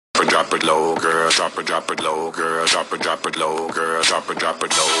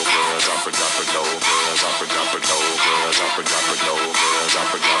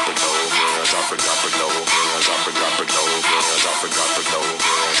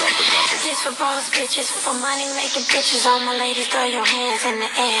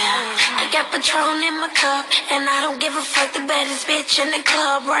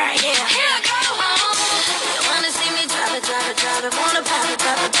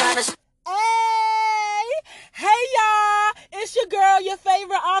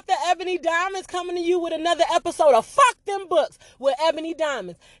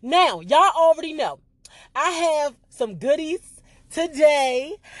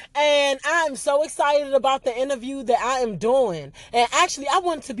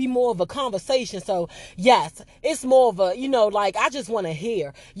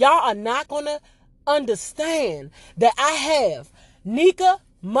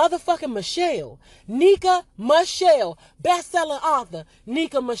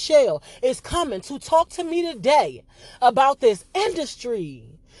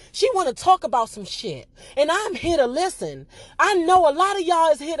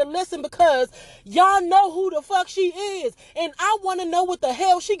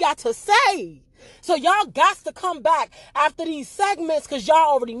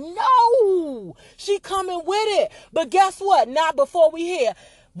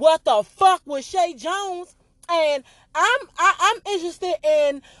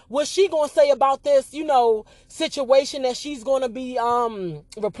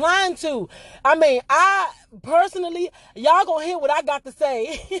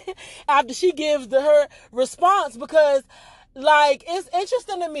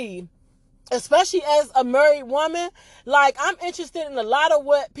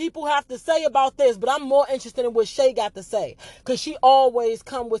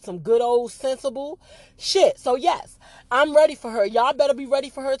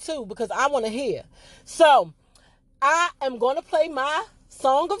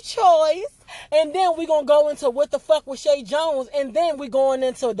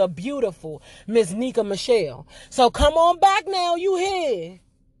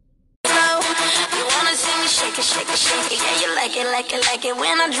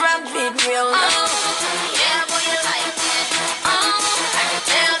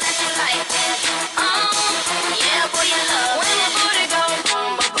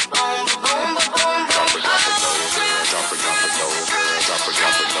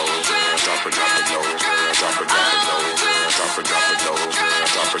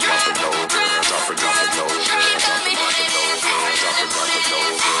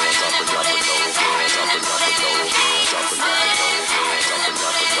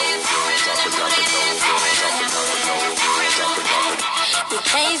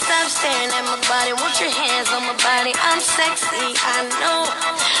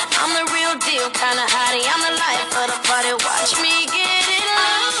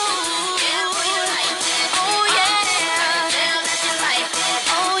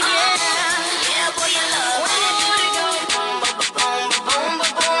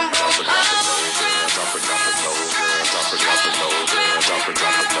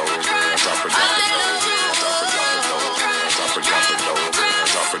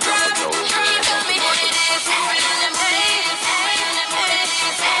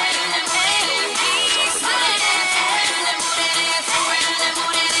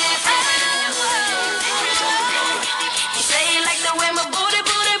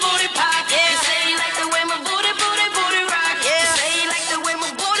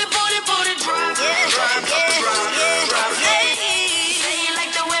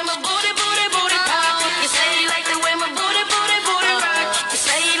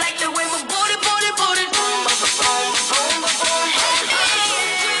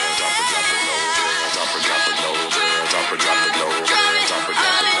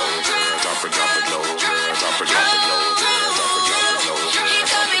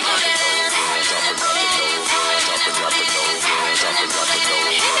drop it low, girl, drop it low, girl, drop it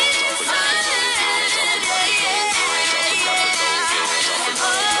low, girl, drop it low, girl, drop it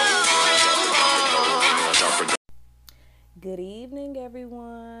low, Good evening,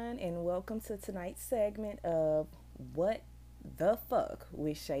 everyone, and welcome to tonight's segment of What the Fuck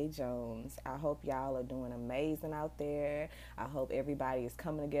with Shay Jones. I hope y'all are doing amazing out there. I hope everybody is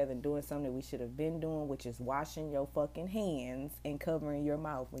coming together and doing something that we should have been doing, which is washing your fucking hands and covering your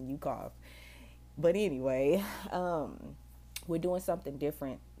mouth when you cough. But anyway, we're doing something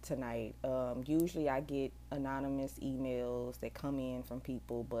different tonight. Usually I get anonymous emails that come in from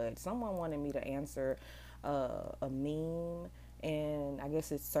people, but someone wanted me to answer a meme and I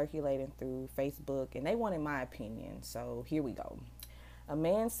guess it's circulating through Facebook, and they wanted my opinion. So here we go. A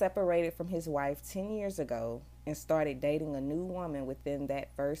man separated from his wife 10 years ago and started dating a new woman within that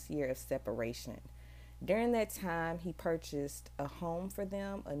first year of separation. During that time, he purchased a home for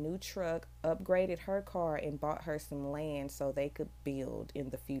them, a new truck, upgraded her car, and bought her some land so they could build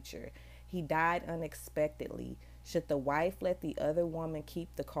in the future. He died unexpectedly. Should the wife let the other woman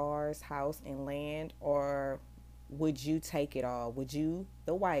keep the cars, house, and land, or would you take it all? Would you,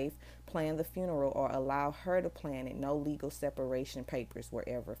 the wife, plan the funeral or allow her to plan it? No legal separation papers were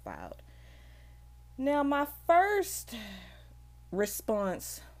ever filed. Now, my first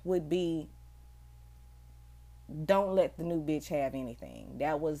response would be, don't let the new bitch have anything.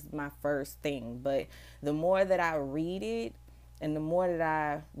 That was my first thing. But the more that I read it and the more that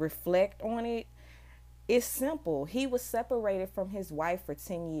I reflect on it, it's simple. He was separated from his wife for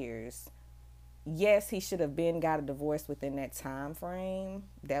 10 years. Yes, he should have got a divorce within that time frame.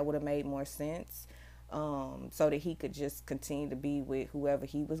 That would have made more sense. So that he could just continue to be with whoever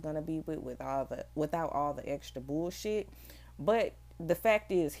he was going to be with without all the extra bullshit. But the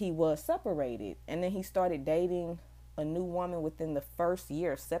fact is, he was separated, and then he started dating a new woman within the first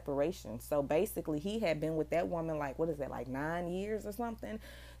year of separation. So basically, he had been with that woman like 9 years or something.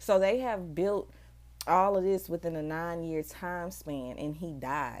 So they have built all of this within a 9-year time span, and he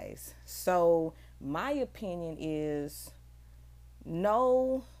dies. So my opinion is,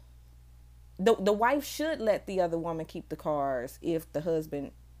 no, the wife should let the other woman keep the cars if the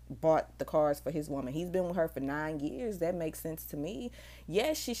husband bought the cars for his woman. He's been with her for 9 years. That makes sense to me.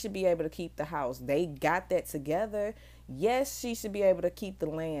 Yes, she should be able to keep the house. They got that together. Yes, she should be able to keep the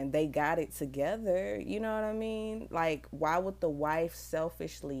land. They got it together. You know what I mean? Like, why would the wife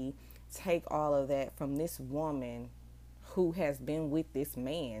selfishly take all of that from this woman who has been with this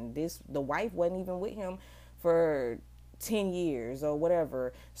man? The wife wasn't even with him for 10 years or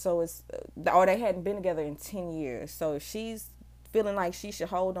whatever. So or they hadn't been together in 10 years. So if she's feeling like she should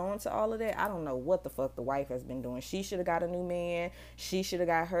hold on to all of that, I don't know what the fuck the wife has been doing. She should have got a new man. She should have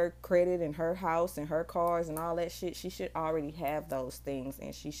got her credit and her house and her cars and all that shit. She should already have those things,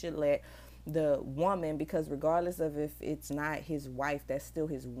 and she should let the woman, because regardless of if it's not his wife, that's still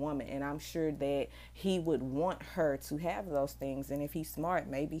his woman, and I'm sure that he would want her to have those things. And if he's smart,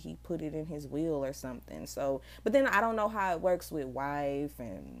 maybe he put it in his will or something. So, but then I don't know how it works with wife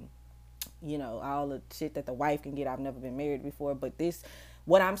and, you know, all the shit that the wife can get. I've never been married before, but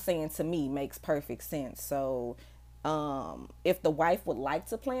what I'm saying to me makes perfect sense. So if the wife would like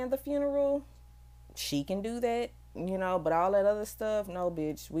to plan the funeral, she can do that, you know, but all that other stuff, no,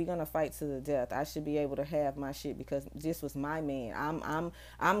 bitch, we gonna fight to the death. I should be able to have my shit because this was my man.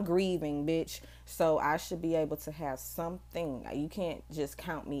 I'm grieving, bitch, so I should be able to have something. You can't just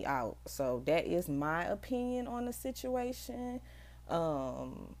count me out. So that is my opinion on the situation.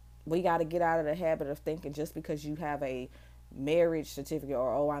 We got to get out of the habit of thinking just because you have a marriage certificate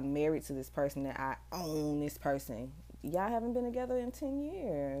or, oh, I'm married to this person, that I own this person. Y'all haven't been together in 10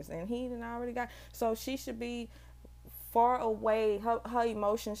 years, and he done already got. So she should be far away. Her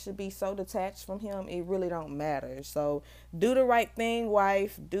emotions should be so detached from him, it really don't matter. So do the right thing,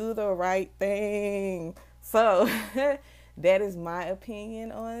 wife. Do the right thing. So that is my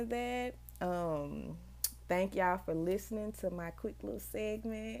opinion on that. Thank y'all for listening to my quick little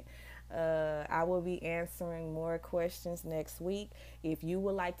segment. I will be answering more questions next week. If you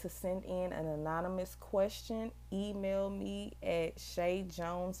would like to send in an anonymous question, email me at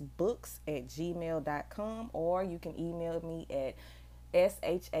shayjonesbooks@gmail.com, or you can email me at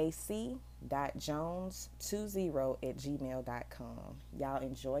shac.jones20@gmail.com. Y'all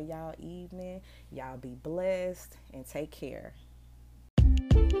enjoy y'all evening. Y'all be blessed and take care.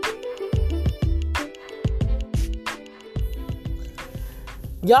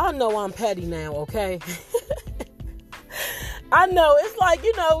 Y'all know I'm petty now, okay? I know, it's like,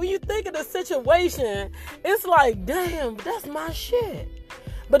 you know, when you think of the situation, it's like, damn, that's my shit.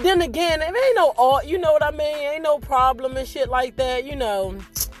 But then again, it ain't no, you know what I mean? Ain't no problem and shit like that, you know.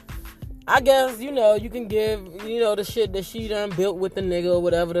 I guess, you know, you can give, you know, the shit that she done built with the nigga or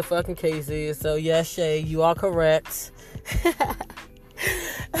whatever the fucking case is. So, yes, Shay, you are correct.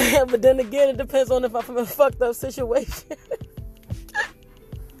 But then again, it depends on if I'm in a fucked up situation.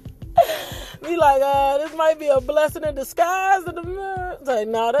 Be like, this might be a blessing in disguise. It's like,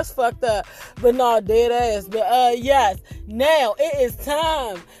 no, that's fucked up. But no, dead ass. But yes, now it is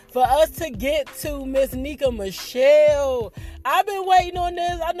time for us to get to Miss Nika Michelle. I've been waiting on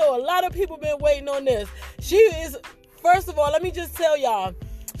this. I know a lot of people been waiting on this. She is, first of all, let me just tell y'all,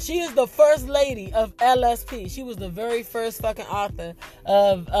 she is the first lady of LSP. She was the very first fucking author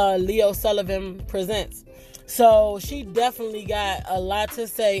of Leo Sullivan Presents. So she definitely got a lot to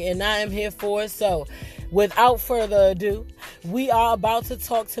say, and I am here for it. So without further ado, we are about to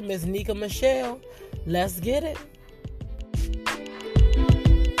talk to Miss Nika Michelle. Let's get it.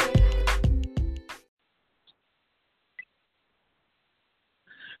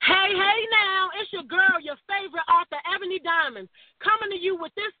 Hey now, it's your girl, your favorite author, Ebony Diamonds, coming to you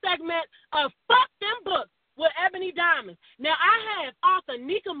with this segment of Fuck Them Books with Ebony Diamonds. Now, I have author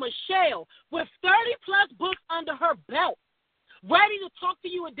Nika Michelle with 30-plus books under her belt, ready to talk to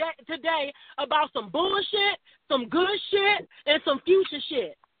you today about some bullshit, some good shit, and some future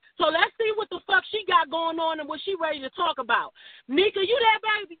shit. So let's see what the fuck she got going on and what she ready to talk about. Nika, you there,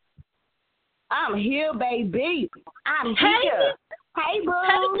 baby? I'm here, baby. I'm here. Hey, boo.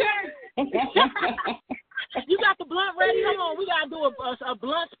 Hey, you got the blunt ready? Come on, we got to do a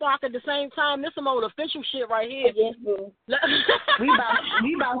blunt spark at the same time. This some old official shit right here. Yes, boo.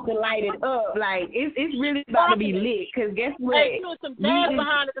 we about to light it up. Like, it's really about to be lit, because guess what? Hey, you know, some jazz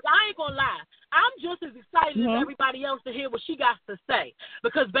behind it, because I ain't going to lie. I'm just as excited as everybody else to hear what she got to say.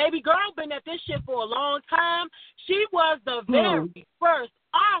 Because baby girl been at this shit for a long time. She was the very first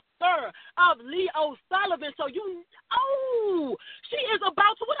author of Leo Sullivan. So she is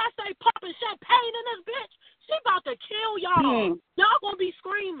about to, what I say, popping champagne in this bitch. She about to kill y'all. Y'all gonna be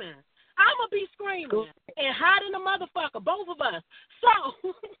screaming. I'm gonna be screaming and hiding the motherfucker, both of us. So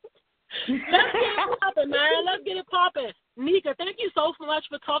let's get it popping, man. Let's get it popping. Nika, thank you so much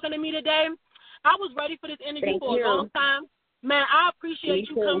for talking to me today. I was ready for this interview for a long time. Man, I appreciate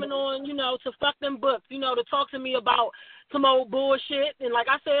you coming on, to fuck them books, to talk to me about some old bullshit. And like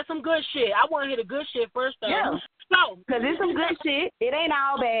I said, some good shit. I want to hear the good shit first, though. Yeah. So, because it's some good shit. It ain't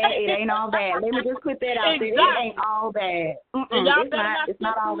all bad. It ain't all bad. Let me just put that out there. It ain't all bad. It's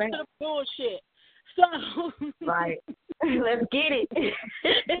not all bad. The bullshit. So, right. Let's get it.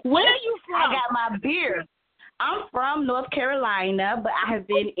 Where are you from? I got my beer. I'm from North Carolina, but I have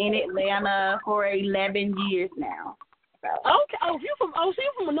been in Atlanta for 11 years now. So. Okay. So you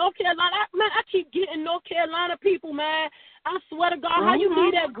from North Carolina? Man, I keep getting North Carolina people, man. I swear to God, how you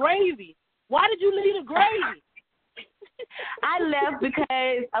leave that gravy? Why did you leave the gravy? I left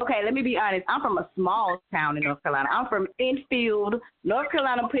because, okay, let me be honest. I'm from a small town in North Carolina. I'm from Enfield, North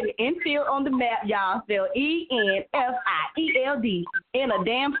Carolina. Putting Enfield on the map, y'all. Spell Enfield in a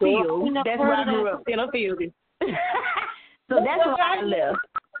damn field. That's where I grew up, in a field. So that's why I left.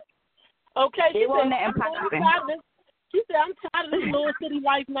 Okay, it wasn't that impossible. She said, I'm tired of this little city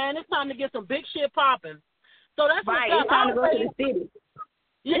life, man. It's time to get some big shit popping. So that's right. It's time to go to the city.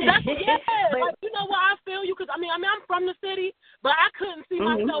 Yeah, like, you know what, I feel you, because I'm from the city, but I couldn't see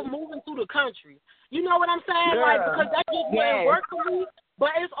myself moving through the country. You know what I'm saying? Girl. Like, because that just wouldn't work for me.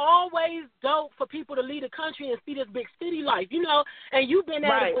 But it's always dope for people to leave the country and see this big city life, and you've been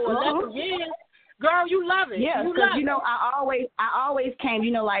at it for 11 years. Girl, you love it. Yeah, because, I always came,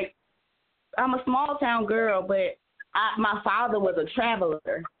 like, I'm a small town girl, but my father was a traveler.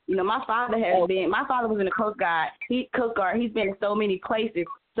 My father was in the Coast Guard. He's been in so many places.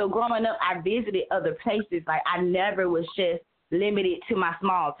 So growing up, I visited other places. Like, I never was just limited to my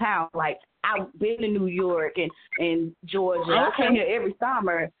small town. Like, I've been to New York and Georgia. I came here every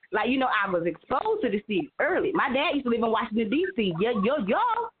summer. Like, I was exposed to the city early. My dad used to live in Washington, D.C.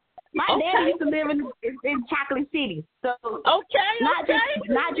 My dad used to live in Chocolate City. So not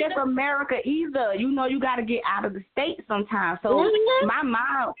just America either. You got to get out of the state sometimes. So my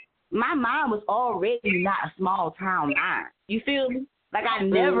mom was already not a small town mind. You feel me? Like, I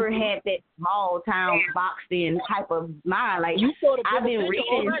never had that small town boxed in type of mind. Like, I've been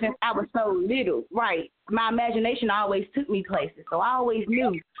reading since I was so little. Right. My imagination always took me places. So I always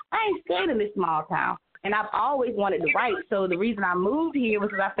knew I ain't scared of this small town. And I've always wanted to write. So the reason I moved here was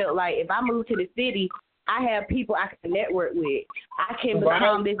because I felt like if I moved to the city, I have people I can network with. I can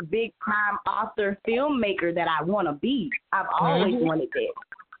become this big time author, filmmaker that I want to be. I've always wanted that.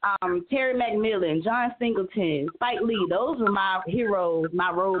 Terry McMillan, John Singleton, Spike Lee, those were my heroes,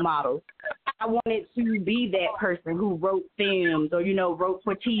 my role models. I wanted to be that person who wrote films or, wrote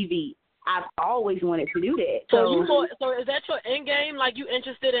for TV. I've always wanted to do that. So is that your end game? Like, you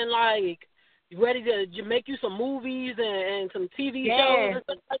interested in, like, ready to make you some movies and some TV shows and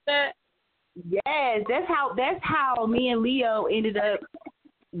stuff like that? Yes, that's how me and Leo ended up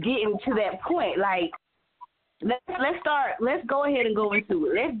getting to that point. Like, let's go ahead and go into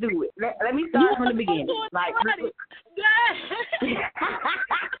it. Let's do it. Let me start from the beginning. Like,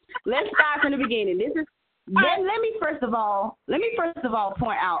 let's start from the beginning. Let me first of all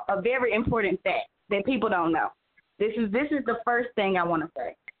point out a very important fact that people don't know. This is the first thing I want to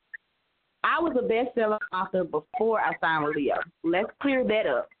say. I was a best-selling author before I signed with Leo. Let's clear that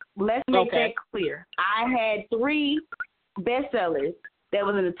up. let's make that clear. I had 3 bestsellers that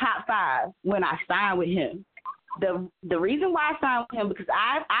was in the top 5 when I signed with him. The reason why I signed with him, because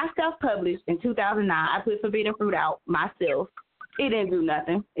I self-published in 2009. I put Forbidden Fruit out myself. It didn't do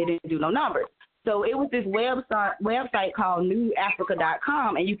nothing. It didn't do no numbers. So it was this website called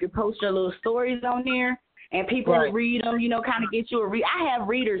newafrica.com, and you could post your little stories on there, and people would read them, kind of get you a read. I have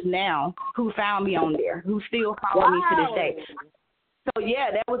readers now who found me on there, who still follow me to this day. So,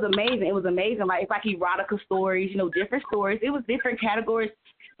 yeah, that was amazing. It was amazing. Like, it's like erotica stories, different stories. It was different categories,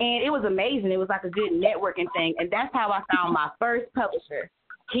 and it was amazing. It was like a good networking thing, and that's how I found my first publisher.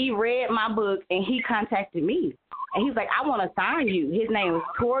 He read my book, and he contacted me. And he's like, I want to sign you. His name was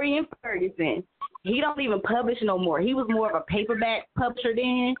Torian Ferguson. He don't even publish no more. He was more of a paperback publisher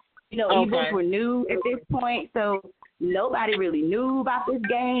then. Ebooks were new at this point, so nobody really knew about this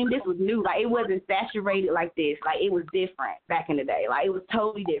game. This was new. Like, it wasn't saturated like this. Like, it was different back in the day. Like, it was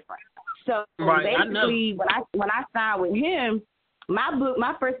totally different. So basically, when I signed with him,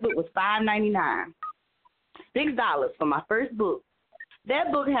 my first book was $5.99, $6 for my first book.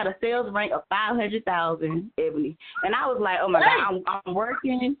 That book had a sales rank of 500,000, Ebony, and I was like, oh my God, I'm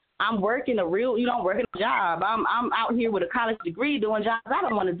working a real, I'm working a job. I'm out here with a college degree doing jobs I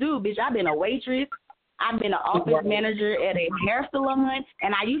don't want to do, bitch. I've been a waitress. I've been an office manager at a hair salon,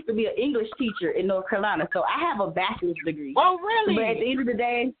 and I used to be an English teacher in North Carolina. So I have a bachelor's degree. Oh, really? But at the end of the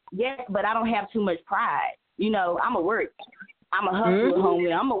day, yes, but I don't have too much pride. I'm a work. I'm a hustler,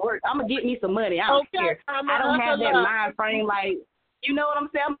 homie. I'm a work. I'm going to get me some money. I don't care. I don't have that mind frame like, you know what I'm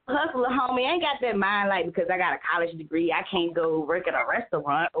saying? I'm a hustler, homie. I ain't got that mind like because I got a college degree, I can't go work at a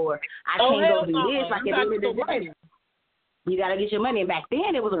restaurant or I can't go do this. Like at the end of the day, you got to get your money. And back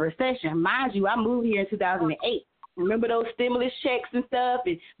then, it was a recession. Mind you, I moved here in 2008. Remember those stimulus checks and stuff?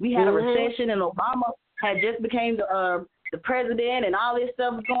 And we had a recession, and Obama had just became the president, and all this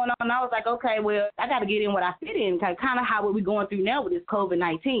stuff was going on. And I was like, okay, well, I got to get in what I fit in, kind of how we're going through now with this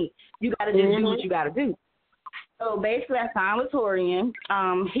COVID-19. You got to just do what you got to do. So basically, I signed with Torian.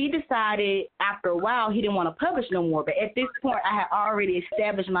 He decided after a while he didn't want to publish no more. But at this point, I had already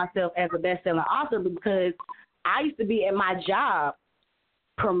established myself as a best-selling author because I used to be at my job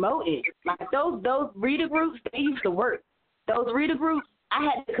promoting. Like those reader groups, they used to work. Those reader groups, I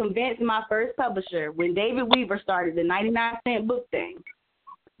had to convince my first publisher when David Weaver started the 99-cent book thing.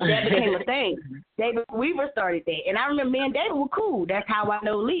 That became a thing. David Weaver started that. And I remember me and David were cool. That's how I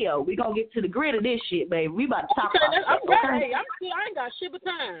know Leo. We're going to get to the grit of this shit, baby. We about to talk about it. Okay. I ain't got shit but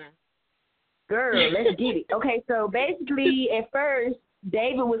time. Girl, let's get it. Okay, so basically at first,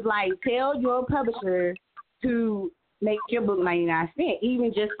 David was like, tell your publisher to make your book 99 cents,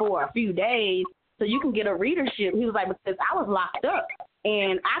 even just for a few days, so you can get a readership. He was like, because I was locked up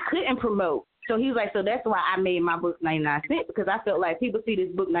and I couldn't promote. So he was like, so that's why I made my book 99 cents, because I felt like people see this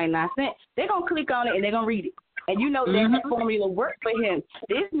book 99 cents, they're going to click on it and they're going to read it. And that formula worked for him.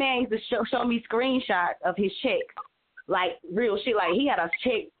 This man used to show me screenshots of his checks, like real shit. Like he had a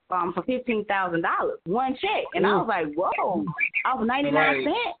check for $15,000, one check. And I was like, whoa, off 99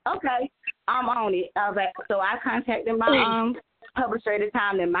 cents? Okay, I'm on it. I was like, so I contacted my publisher at the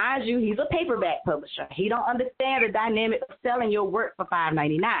time. And mind you, he's a paperback publisher. He don't understand the dynamic of selling your work for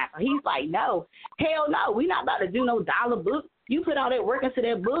 $5.99. So he's like, no, hell no, we're not about to do no dollar book. You put all that work into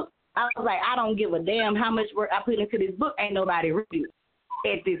that book. I was like, I don't give a damn how much work I put into this book. Ain't nobody reading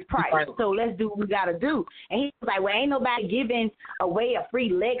at this price. Right. So let's do what we got to do. And he was like, well, ain't nobody giving away a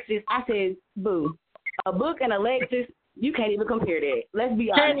free Lexus. I said, boo, a book and a Lexus, you can't even compare that. Let's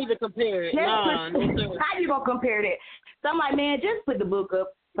be honest. Can't even compare it. How you going to compare that? So I'm like, man, just put the book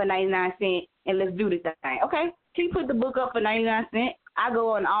up for 99 cents and let's do this thing. Okay, he put the book up for 99 cents. I go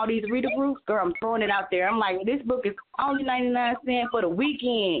on all these reader groups. Girl, I'm throwing it out there. I'm like, this book is only 99 cents for the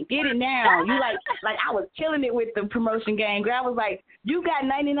weekend. Get it now. You like I was killing it with the promotion game. Girl, I was like, you got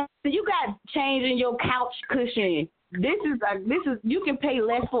 99 cents. You got change in your couch cushion. This is you can pay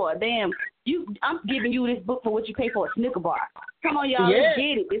less for a damn. I'm giving you this book for what you pay for a Snicker bar. Come on, y'all, let's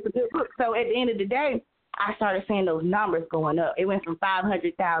get it. It's a good book. So at the end of the day, I started seeing those numbers going up. It went from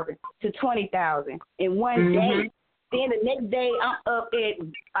 500,000 to 20,000 in one day. Then the next day, I'm up at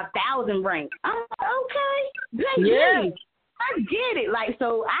 1,000 ranks. I'm like, okay, let's get it. Like,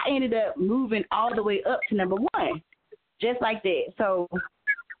 so I ended up moving all the way up to number 1, just like that. So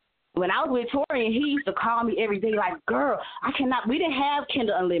when I was with Torian, he used to call me every day like, girl, I cannot. We didn't have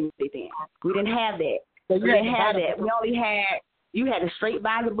Kindle Unlimited then. We didn't have that. We didn't have that. We only had, you had to straight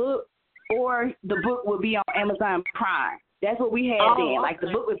buy the book, or the book would be on Amazon Prime. That's what we had then. Like,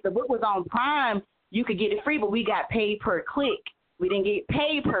 if the book was on Prime, you could get it free, but we got paid per click. We didn't get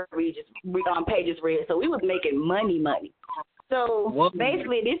paid per pages read. So we was making money. So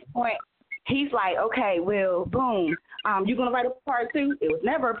basically at this point, he's like, okay, well, boom, you going to write a part 2? It was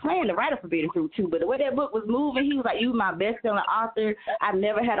never a plan to write a Forbidden Fruit 2, but the way that book was moving, he was like, you my best-selling author. I've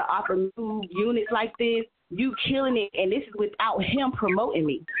never had an author move units like this. You killing it, and this is without him promoting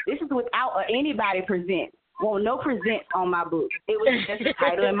me. This is without anybody present. Well, no presents on my book. It was just the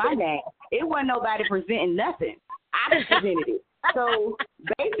title and my name. It wasn't nobody presenting nothing. I just presented it. So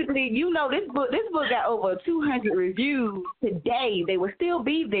basically, this book got over 200 reviews today. They would still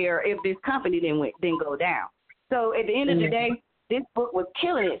be there if this company didn't go down. So at the end of the day, this book was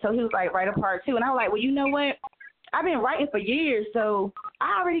killing it. So he was like, write a part 2. And I was like, well, you know what? I've been writing for years, so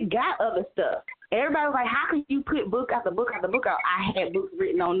I already got other stuff. Everybody was like, how can you put book after book after book out? I had books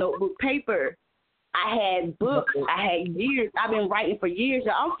written on notebook paper. I had books. I had years. I've been writing for years.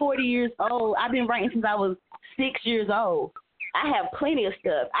 I'm 40 years old. I've been writing since I was 6 years old. I have plenty of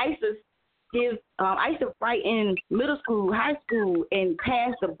stuff. I used to write in middle school, high school, and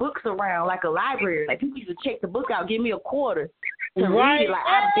pass the books around like a library. Like people used to check the book out, give me a quarter to read it. Like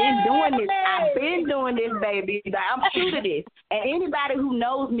I've been doing this. I've been doing this, baby. Like, I'm true to this. And anybody who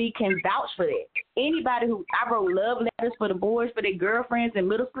knows me can vouch for that. Anybody I wrote love letters for the boys, for their girlfriends in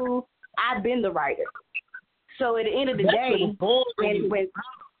middle school. I've been the writer. So at the end of the day,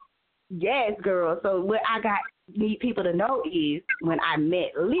 yes, girl. So what I need people to know is when I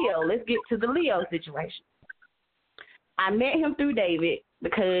met Leo, let's get to the Leo situation. I met him through David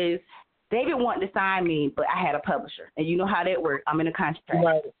because David wanted to sign me, but I had a publisher. And you know how that works. I'm in a contract.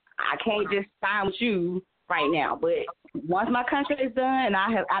 Right. I can't just sign with you right now. But once my contract is done,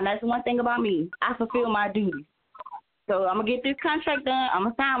 and that's one thing about me, I fulfill my duties. So I'm going to get this contract done. I'm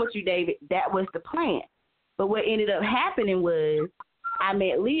going to sign with you, David. That was the plan. But what ended up happening was I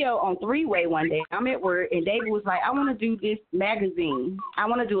met Leo on three-way one day. I'm at work, and David was like, I want to do this magazine. I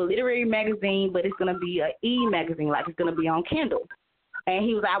want to do a literary magazine, but it's going to be an e-magazine, like it's going to be on Kindle. And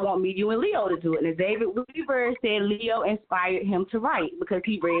he was like, I want me, you, and Leo to do it. And David Weaver said Leo inspired him to write because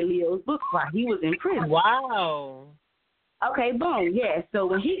he read Leo's books while he was in prison. Wow. Okay, boom, yeah. So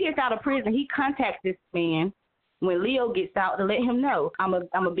when he gets out of prison, he contacts this man when Leo gets out to let him know, I'm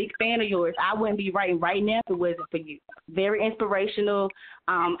a big fan of yours. I wouldn't be writing right now if it wasn't for you. Very inspirational.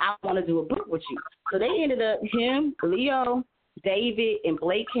 I want to do a book with you. So they ended up, him, Leo, David, and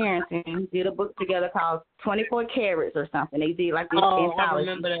Blake Carrington did a book together called 24 Carats or something. They did like this anthology. I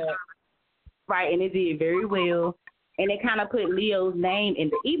remember that. Right, and it did very well. And they kind of put Leo's name in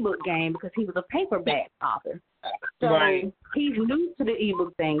the ebook game because he was a paperback author. So he's new to the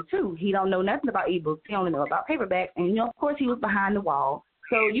ebook thing too. He don't know nothing about ebooks. He only know about paperbacks. And you know, of course, he was behind the wall.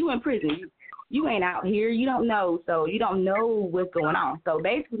 So you in prison. You ain't out here. You don't know. So you don't know what's going on. So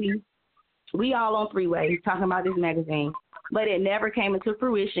basically, we all on three-way talking about this magazine, but it never came into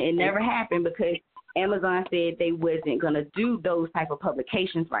fruition. It never happened because Amazon said they wasn't gonna do those type of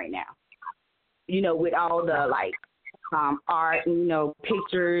publications right now. You know, with all the art and, you know,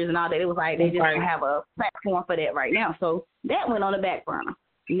 pictures and all that. It was like they just don't have a platform for that right now. So that went on the back burner.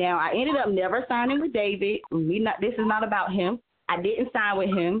 Now, I ended up never signing with David. This is not about him. I didn't sign with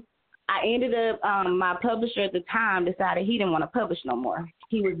him. I ended up, my publisher at the time decided he didn't want to publish no more.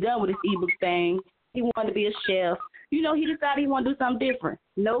 He was done with this ebook thing. He wanted to be a chef. You know, he decided he wanted to do something different.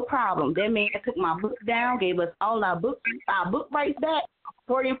 No problem. That man took my books down, gave us all our book rights back.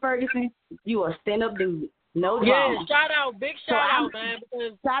 Corey and Ferguson, you are a stand-up dude. No drama. Yeah, big shout out, man.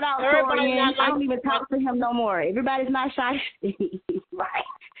 Shout out, Corey. I don't even talk to him no more. Everybody's not shy. Right.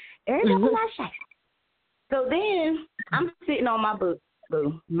 Everybody's not shy. So then I'm sitting on my book,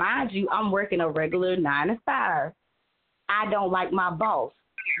 boo. Mind you, I'm working a regular 9 to 5. I don't like my boss.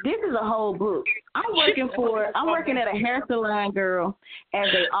 This is a whole book. I'm working at a hair salon, girl, as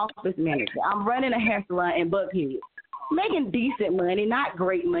an office manager. I'm running a hair salon in Buckhead. Making decent money, not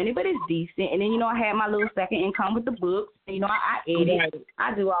great money, but it's decent. And then, you know, I had my little second income with the books. You know, I edit.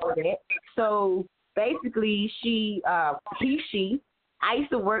 I do all of that. So basically, I used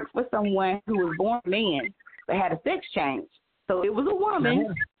to work for someone who was born a man but had a sex change. So it was a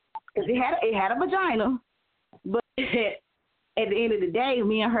woman. It had a vagina. But at the end of the day,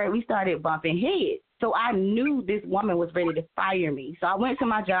 me and her, we started bumping heads. So I knew this woman was ready to fire me. So I went to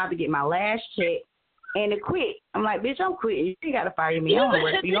my job to get my last check. And to quit. I'm like, bitch, I'm quitting. You got to fire me. I don't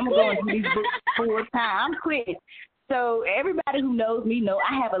work for you. I'm going to go into these books full time. I'm quitting. So everybody who knows me know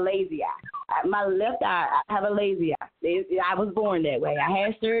I have a lazy eye. My left eye, I have a lazy eye. I was born that way. I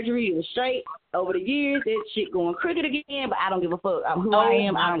had surgery. It was straight. Over the years, that shit going crooked again, but I don't give a fuck. I'm who I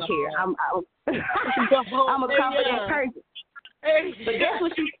am. I don't care. I'm a confident person. But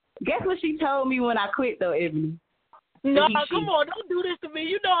guess what she told me when I quit, though, Ebony? No, come on, don't do this to me.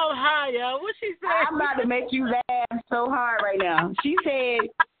 You know I'm high, yo. What she said? I'm about to make you laugh so hard right now. She said,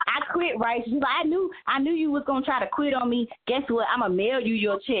 I quit, right? She's like, I knew you was going to try to quit on me. Guess what? I'm going to mail you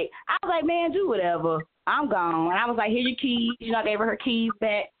your check. I was like, man, do whatever. I'm gone. And I was like, here your keys. You know, I gave her keys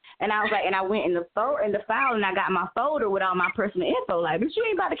back. And I was like, and I went in the file, and I got my folder with all my personal info. Like, but you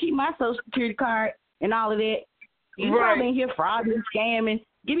ain't about to keep my social security card and all of that. You probably in here frauding, scamming.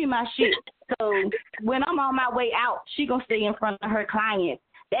 Give me my shit. So when I'm on my way out, she gonna stay in front of her clients.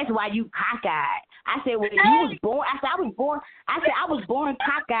 That's why you cockeyed. I said, well, you was born. I said I was born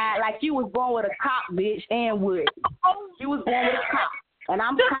cockeyed like you was born with a cock, bitch, and wood. You was born with a cock, and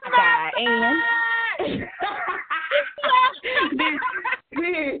I'm cockeyed, and.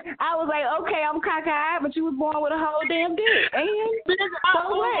 I was like, okay, I'm cockeyed, but you was born with a whole damn dick, and so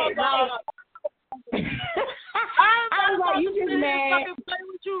what? I was like, you just mad. Play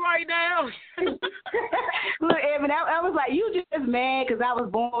with you right now. Look, Evan, I was like, you just mad because I was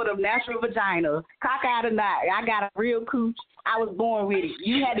born with a natural vagina. Cockeyed or not, I got a real cooch. I was born with it.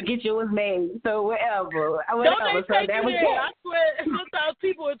 You had to get yours made. So whatever. Don't they take you there? I swear, sometimes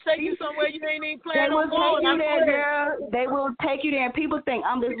people will take you somewhere you ain't even planning on going. They will take you there, girl. They will take you there, and people think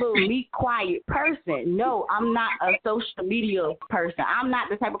I'm this little meek, quiet person. No, I'm not a social media person. I'm not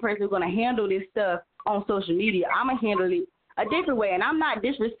the type of person who's going to handle this stuff on social media. I'm going to handle it a different way, and I'm not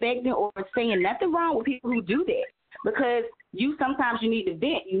disrespecting or saying nothing wrong with people who do that, because sometimes you need to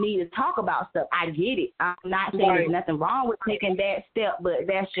vent, you need to talk about stuff. I get it. I'm not saying there's nothing wrong with taking that step, but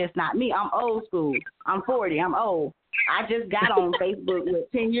that's just not me. I'm old school. I'm 40. I'm old. I just got on Facebook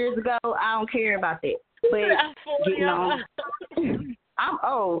 10 years ago. I don't care about that. But getting on, I'm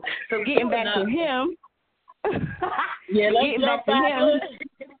old. So getting back to him. Getting back to him.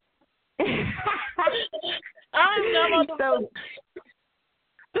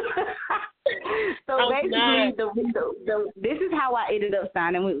 So basically, this is how I ended up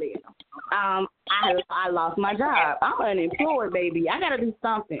signing with Leo. I lost my job. I'm unemployed, baby. I gotta do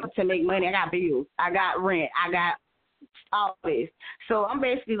something to make money. I got bills. I got rent. I got all this. So I'm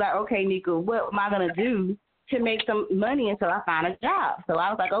basically like, okay, Nika, what am I gonna do to make some money until I find a job? So I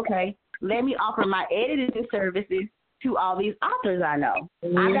was like, okay, let me offer my editing services to all these authors I know.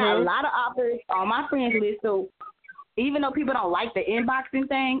 I got a lot of authors on my friends list, so even though people don't like the inboxing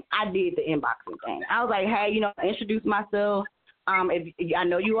thing, I did the inboxing thing. I was like, hey, introduce myself. If I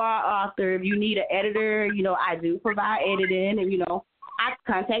know you are an author, if you need an editor, I do provide editing, and I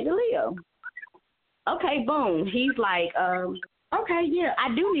contacted Leo. Okay, boom. He's like, okay, yeah,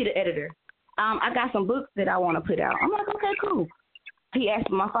 I do need an editor. I got some books that I want to put out. I'm like, okay, cool. He asked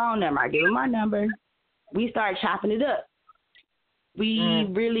for my phone number. I gave him my number. We started chopping it up. We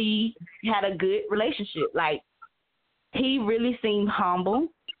really had a good relationship. Like, he really seemed humble.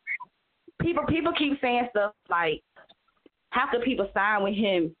 People keep saying stuff like, how could people sign with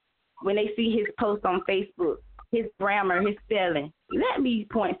him when they see his posts on Facebook, his grammar, his spelling? Let me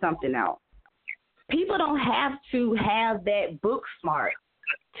point something out. People don't have to have that book smart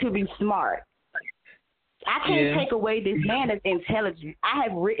to be smart. I can't take away this man that's intelligent. I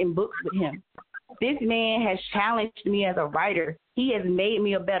have written books with him. This man has challenged me as a writer. He has made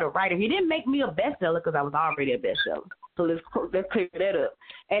me a better writer. He didn't make me a bestseller because I was already a bestseller. So let's clear that up.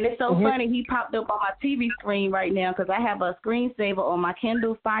 And it's so funny, he popped up on my TV screen right now because I have a screensaver on my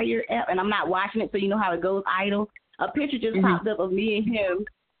Kindle Fire app, and I'm not watching it, so you know how it goes idle. A picture just popped up of me and him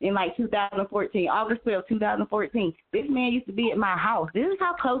in like 2014, August 12, 2014. This man used to be at my house. This is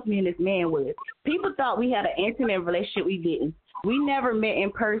how close me and this man was. People thought we had an intimate relationship. We didn't. We never met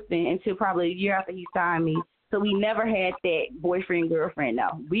in person until probably a year after he signed me. So we never had that boyfriend-girlfend,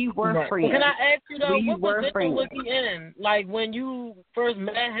 no. We were friends. Can I ask you, though, what position was he in? Like, when you first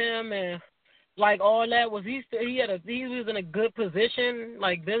met him and, like, all that, was he was in a good position,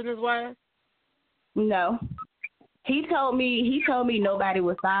 like, business-wise? No. He told me nobody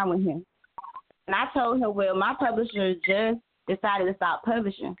would sign with him. And I told him, well, my publisher just decided to stop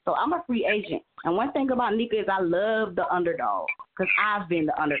publishing. So I'm a free agent. And one thing about Nika is I love the underdog because I've been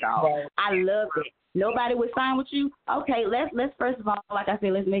the underdog. Right. I love it. Nobody would sign with you? Okay, let's first of all, like I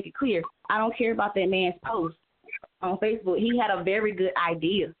said, let's make it clear. I don't care about that man's post on Facebook. He had a very good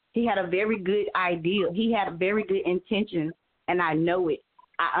idea. He had very good intentions, and I know it.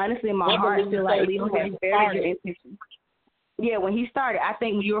 I honestly, in my heart, feel like Leo has very good intentions. Yeah, when he started, I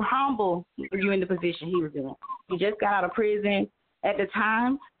think when you're humble, you're in the position he was in. He just got out of prison. At the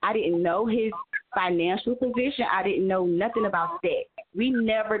time, I didn't know his financial position. I didn't know nothing about that. We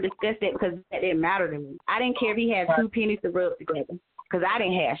never discussed that because that didn't matter to me. I didn't care if he had 2 pennies to rub together because I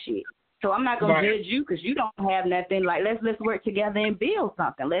didn't have shit. So I'm not going to judge you because you don't have nothing. Like, let's work together and build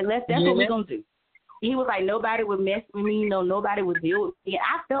something. That's what we're going to do. he was like, nobody would mess with me, nobody would deal with me. And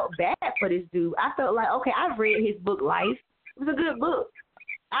I felt bad for this dude. I felt like, okay, I've read his book, Life. It was a good book.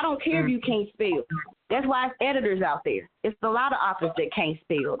 I don't care if you can't spell. That's why it's editors out there. It's a lot of authors that can't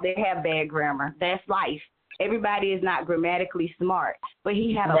spell. They have bad grammar. That's life. Everybody is not grammatically smart, but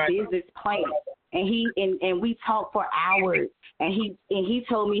he had a business plan, and we talked for hours, and he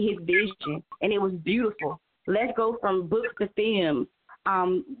told me his vision, and it was beautiful. Let's go from books to films.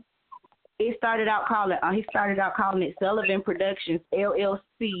 He started out calling it Sullivan Productions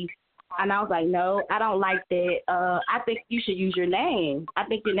LLC. And I was like, no, I don't like that. I think you should use your name. I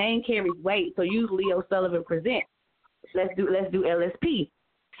think your name carries weight. So use Leo Sullivan Presents. Let's do LSP.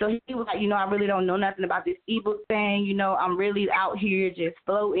 So he was like, I really don't know nothing about this ebook thing. I'm really out here just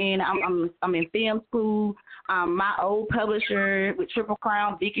floating. I'm in film school. My old publisher with Triple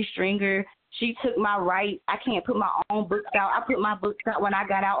Crown, Vicky Stringer, she took my rights. I can't put my own books out. I put my books out when I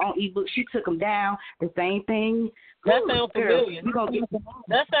got out on ebook. She took them down. The same thing. That sounds familiar.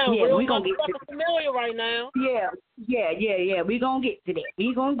 That sounds really familiar right now. Yeah. We're going to get to that.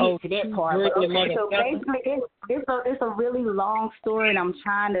 We're going to get to that part. Okay, so basically, it's a really long story, and I'm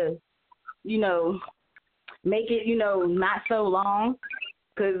trying to, make it, not so long,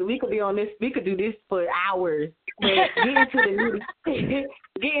 because we could do this for hours. But get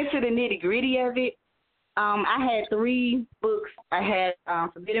into the nitty-gritty of it. I had 3 books. I had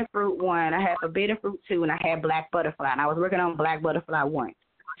Forbidden Fruit 1, I had Forbidden Fruit 2, and I had Black Butterfly. And I was working on Black Butterfly 1.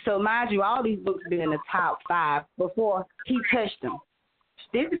 So mind you, all these books been in the top 5 before he touched them.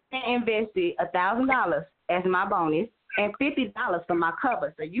 This man invested $1,000 as my bonus and $50 for my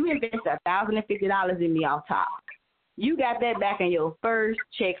cover. So you invested $1,050 in me off top. You got that back in your first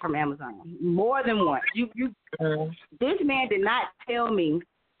check from Amazon, more than once. This man did not tell me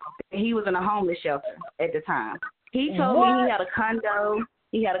that he was in a homeless shelter at the time. He told me he had a condo.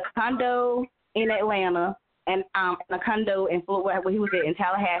 He had a condo in Atlanta and a condo in where he was in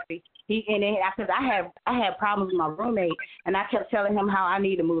Tallahassee. Because I had problems with my roommate, and I kept telling him how I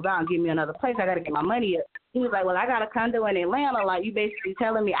need to move out and give me another place. I got to get my money up. He was like, well, I got a condo in Atlanta. Like, you basically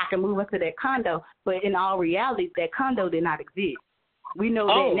telling me I can move into that condo. But in all reality, that condo did not exist. We know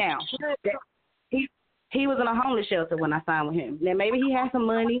that now. He was in a homeless shelter when I signed with him. Now, maybe he had some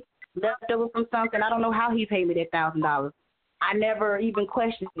money left over from something. I don't know how he paid me that $1,000. I never even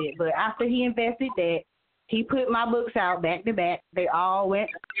questioned it. But after he invested that, he put my books out back to back. They all went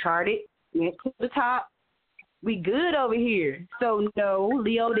charted, went to the top. We good over here. So, no,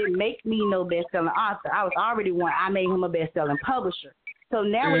 Leo didn't make me no best-selling author. I was already one. I made him a best-selling publisher. So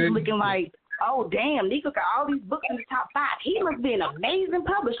now it's looking like, oh, damn, Nico got all these books in the top 5. He must be an amazing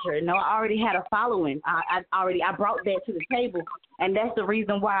publisher. No, I already had a following. I brought that to the table, and that's the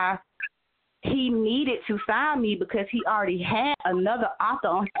reason why he needed to sign me, because he already had another author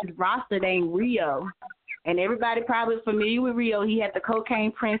on his roster named Rio. And everybody probably familiar with Rio. He had the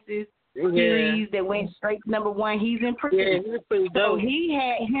Cocaine Princess series that went straight to #1. He's in prison. Yeah, he's pretty dope. So he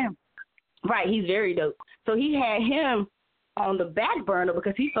had him. Right, he's very dope. So he had him on the back burner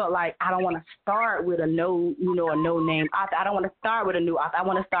because he felt like, I don't want to start with a no-name author. I don't want to start with a new author. I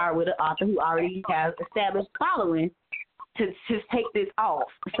want to start with an author who already has established following to take this off.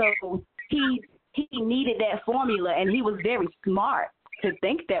 So he needed that formula, and he was very smart to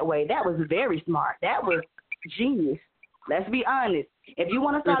think that way. That was very smart. That was genius. Let's be honest. If you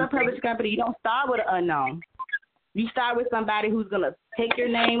want to start a publishing company, you don't start with an unknown. You start with somebody who's going to take your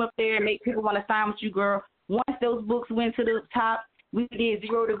name up there and make people want to sign with you, girl. Once those books went to the top, we did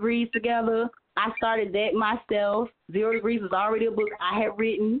 0 Degrees together. I started that myself. 0 Degrees was already a book I had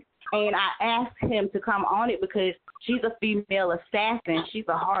written, and I asked him to come on it because she's a female assassin. She's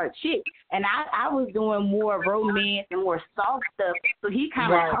a hard chick. And I was doing more romance and more soft stuff, so he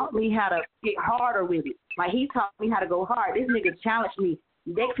kind of taught me how to get harder with it. Like, he taught me how to go hard. This nigga challenged me.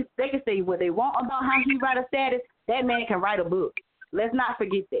 They can say what they want about how he write a status. That man can write a book. Let's not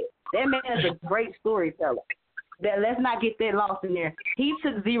forget that. That man is a great storyteller. Let's not get that lost in there. He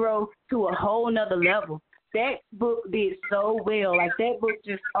took 0 to a whole nother level. That book did so well. Like, that book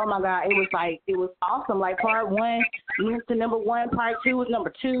just, oh my God, it was awesome. Like, part 1 went to #1, part 2 was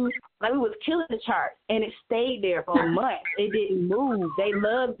 #2. Like, it was killing the charts, and it stayed there for months. It didn't move. They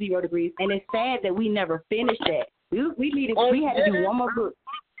loved 0 Degrees, and it's sad that we never finished that. We had to do one more book.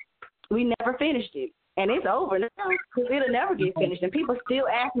 We never finished it. And it's over now because it'll never get finished. And people still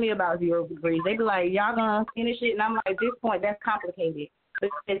ask me about 0 Degrees. They be like, y'all going to finish it? And I'm like, at this point, that's complicated.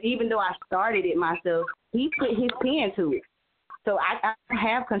 Because even though I started it myself, he put his pen to it. So I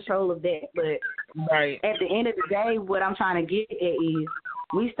have control of that. But at the end of the day, what I'm trying to get at is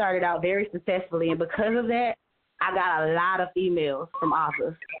we started out very successfully. And because of that, I got a lot of emails from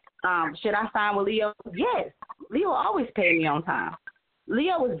authors. Should I sign with Leo? Yes. Leo always paid me on time.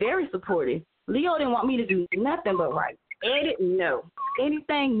 Leo was very supportive. Leo didn't want me to do nothing but write. Edit, no.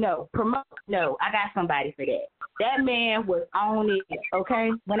 Anything, no. Promote, no. I got somebody for that. That man was on it, okay?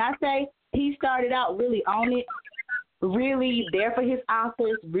 When I say he started out really on it, really there for his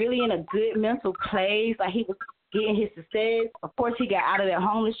authors, really in a good mental place, like he was getting his success. Of course, he got out of that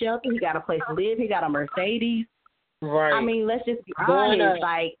homeless shelter. He got a place to live. He got a Mercedes. Right. I mean, let's just be honest.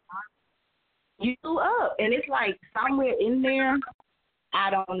 Like, you blew up. And it's like somewhere in there, I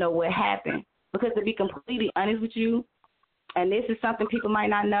don't know what happened. Because to be completely honest with you, and this is something people might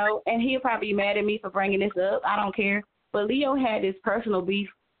not know, and he'll probably be mad at me for bringing this up. I don't care. But Leo had this personal beef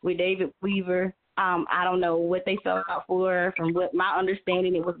with David Weaver. I don't know what they fell out for. From what my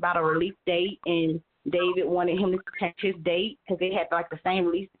understanding, it was about a release date, and David wanted him to change his date because they had like the same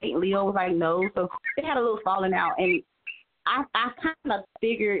release date. And Leo was like, no. So they had a little falling out, and I kind of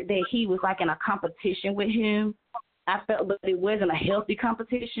figured that he was like in a competition with him. I felt that it wasn't a healthy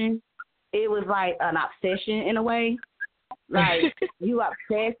competition. It was like an obsession in a way. Like, you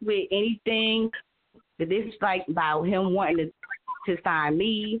obsessed with anything. This is like about him wanting to sign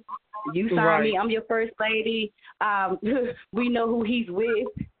me. You sign me. I'm your first lady. We know who he's with.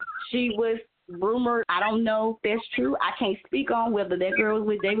 She was rumored. I don't know if that's true. I can't speak on whether that girl was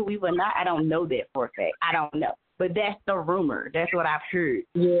with David Weaver or not. I don't know that for a fact. I don't know. But that's the rumor. That's what I've heard.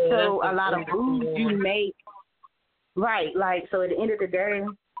 Yeah, so a lot of moves you make. Right. Like, so at the end of the day,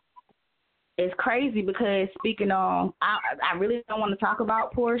 it's crazy because speaking on, I really don't want to talk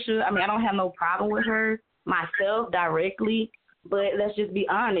about Portia. I mean, I don't have no problem with her myself directly, but let's just be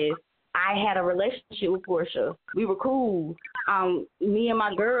honest. I had a relationship with Portia. We were cool. Me and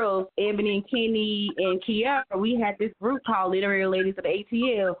my girls, Ebony and Kenny and Kiara, we had this group called Literary Ladies of the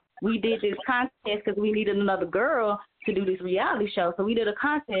ATL. We did this contest because we needed another girl to do this reality show. So we did a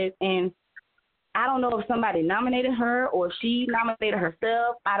contest, and I don't know if somebody nominated her or if she nominated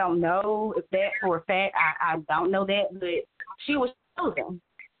herself. I don't know if that for a fact. I don't know that, but she was chosen.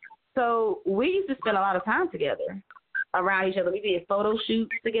 So we used to spend a lot of time together around each other. We did photo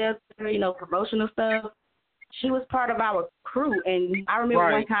shoots together, promotional stuff. She was part of our crew. And I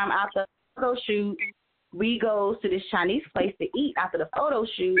remember one time after the photo shoot, we go to this Chinese place to eat after the photo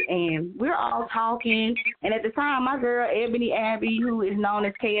shoot, and we're all talking. And at the time, my girl, Ebony Abbey, who is known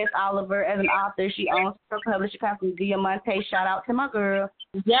as K.S. Oliver as an author, she owns her publishing company, Diamante. Shout out to my girl.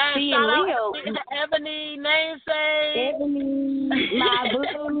 Yes, she shout and Leo. out Ebony, namesake. Ebony, my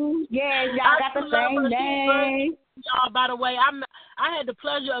boo. Yes, y'all got the same name. Y'all, by the way, I had the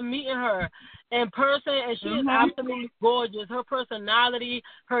pleasure of meeting her in person, and she is absolutely gorgeous. Her personality,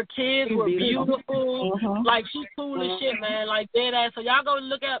 her kids were beautiful. Like, she's cool as shit, man. Like, dead ass. So y'all go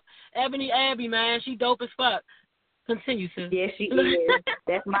look up Ebony Abbey, man. She dope as fuck. Continue, sis. Yes, she is.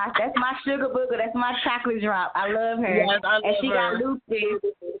 That's my sugar booger. That's my chocolate drop. I love her. Yes, I love and she her. got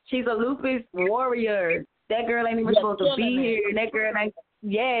lupus. She's a lupus warrior. That girl ain't even supposed to be here. And that girl ain't.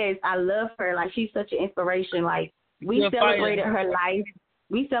 Yes, I love her. Like, she's such an inspiration. Like, we celebrated her life.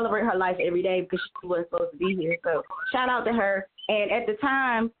 We celebrate her life every day because she wasn't supposed to be here. So shout out to her. And at the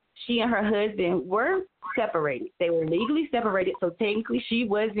time, she and her husband were separated. They were legally separated. So technically, she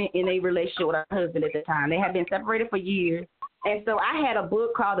wasn't in a relationship with her husband at the time. They had been separated for years. And so I had a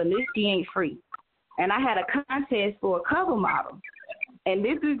book called The Nifty Ain't Free. And I had a contest for a cover model. And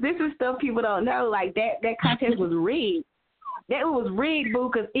this is stuff people don't know. Like, that contest was rigged. That was rigged, boo,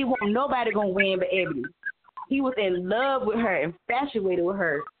 because it wasn't nobody going to win but Ebony. He was in love with her, infatuated with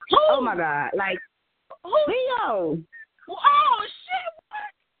her. Who? Oh, my God. Like, Leo. Oh,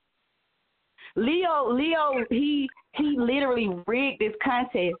 shit. Leo, he literally rigged this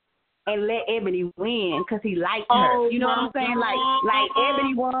contest and let Ebony win because he liked her. You know what I'm saying? Like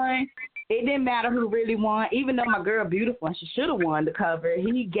Ebony won. It didn't matter who really won. Even though my girl beautiful and she should have won the cover,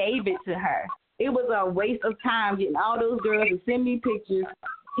 he gave it to her. It was a waste of time getting all those girls to send me pictures.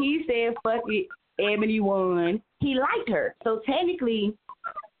 He said, fuck it. Ebony won. He liked her. So technically,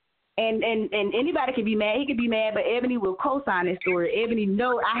 and anybody can be mad. He could be mad, but Ebony will co-sign this story. Ebony,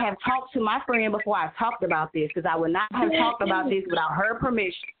 no, I have talked to my friend before I talked about this because I would not have talked about this without her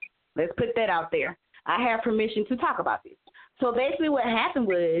permission. Let's put that out there. I have permission to talk about this. So basically what happened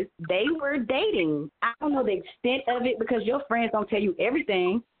was they were dating. I don't know the extent of it because your friends don't tell you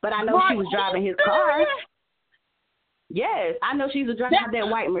everything, but I know she was driving his car. Yes, I know she was driving that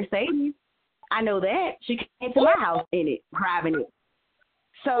white Mercedes. I know that. She came to my house in it, driving it.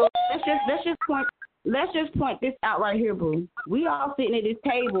 So let's just point this out right here, boo. We all sitting at this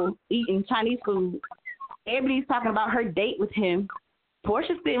table eating Chinese food. Everybody's talking about her date with him.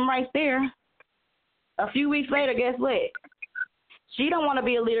 Portia's sitting right there. A few weeks later, guess what? She don't want to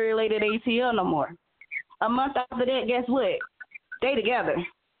be a literary lady at ATL no more. A month after that, guess what? They together.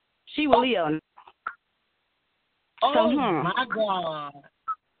 She with Leo now. Oh, my God.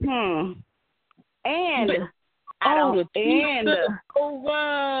 And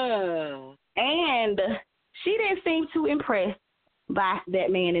and she didn't seem too impressed by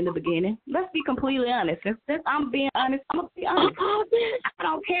that man in the beginning. Let's be completely honest. Since I'm being honest, I'm gonna be honest. I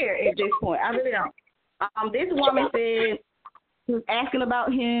don't care at this point. I really don't. This woman said she was asking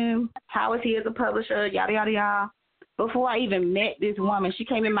about him. How is he as a publisher? Yada yada yada. Before I even met this woman, she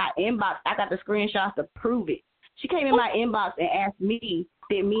came in my inbox. I got the screenshots to prove it. She came in my inbox and asked me,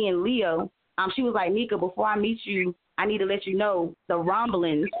 did me and Leo, she was like, Nika, before I meet you, I need to let you know the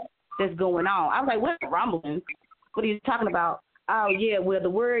rumblings that's going on. I was like, what rumblings? What are you talking about? Oh, yeah, well, the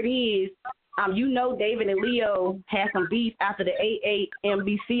word is, David and Leo had some beef after the 88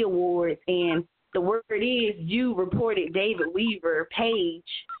 NBC Awards, and the word is you reported David Weaver page.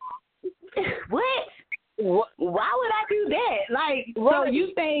 What? Why would I do that? Like, so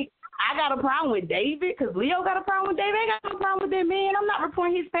you think I got a problem with David because Leo got a problem with David? I ain't got no problem with that man. I'm not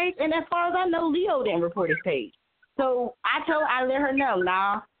reporting his page. And as far as I know, Leo didn't report his page. So I let her know,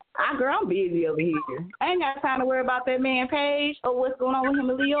 girl, I'm busy over here. I ain't got time to worry about that man page or what's going on with him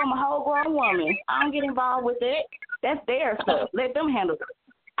and Leo. I'm a whole grown woman. I don't get involved with that. That's their stuff. Let them handle it.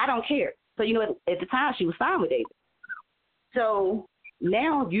 I don't care. So, at the time, she was signed with David. So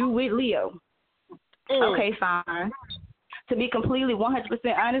now you with Leo. Okay, fine. To be completely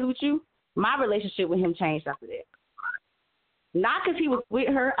 100% honest with you, my relationship with him changed after that. Not because he was with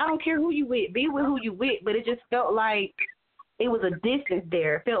her. I don't care who you with. Be with who you with. But it just felt like it was a distance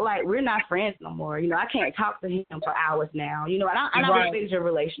there. It felt like we're not friends no more. I can't talk to him for hours now. And I respect your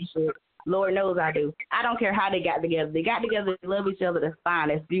relationship. Lord knows I do. I don't care how they got together. They got together. They love each other. That's fine.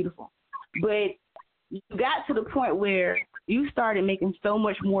 That's beautiful. But you got to the point where you started making so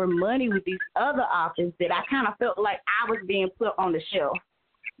much more money with these other authors that I kind of felt like I was being put on the shelf.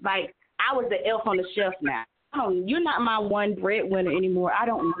 Like, I was the elf on the shelf now. You're not my one breadwinner anymore. I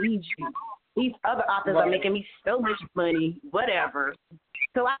don't need you. These other authors are making me so much money, whatever.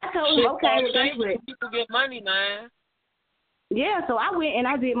 So I told him, okay, people get money, man. Yeah, so I went and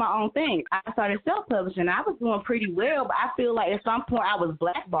I did my own thing. I started self-publishing. I was doing pretty well, but I feel like at some point I was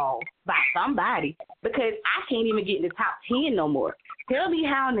blackballed by somebody because I can't even get in the top 10 no more. Tell me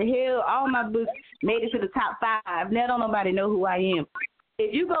how in the hell all my books made it to the top 5. Now don't nobody know who I am.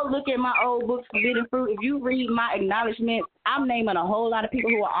 If you go look at my old books, Forbidden Fruit, if you read my acknowledgments, I'm naming a whole lot of people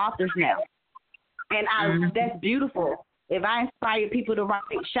who are authors now. And that's beautiful. If I inspire people to write,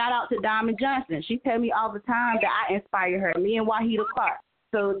 shout out to Diamond Johnson. She tell me all the time that I inspire her, me and Wahida Clark.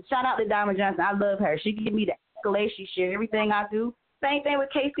 So shout out to Diamond Johnson. I love her. She give me the accolades. She shares everything I do. Same thing with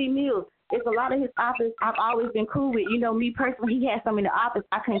Casey Mills. It's a lot of his authors I've always been cool with. Me personally, he had some in the office.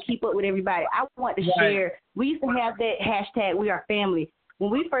 I couldn't keep up with everybody. I want to share. We used to have that hashtag, We Are Family.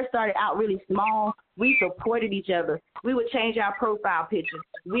 When we first started out really small, we supported each other. We would change our profile pictures.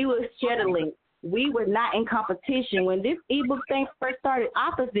 We would share the link. We were not in competition. When this ebook thing first started,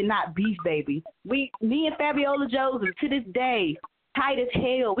 authors did not beef, baby. Me and Fabiola Joseph, to this day, tight as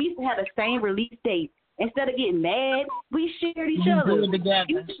hell. We used to have the same release date. Instead of getting mad, we shared each other. They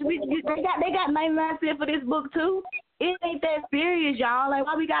got 99 cents for this book, too. It ain't that serious, y'all. Like,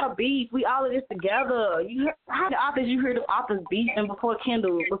 why we got to beef? We all of this together. How the authors, you heard of authors beefing before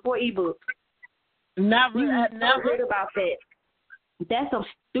Kindle, before ebooks? Never heard about that. That's a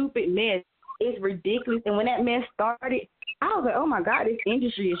stupid mess. It's ridiculous. And when that mess started, I was like, oh, my God, this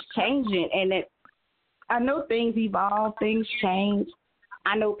industry is changing. And that I know things evolve, things change.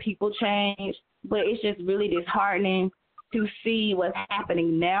 I know people change. But it's just really disheartening to see what's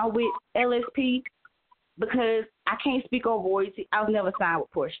happening now with LSP because I can't speak on royalty. I was never signed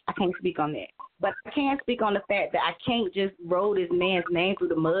with Porsche. I can't speak on that. But I can speak on the fact that I can't just roll this man's name through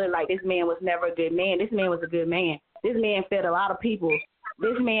the mud like this man was never a good man. This man was a good man. This man fed a lot of people.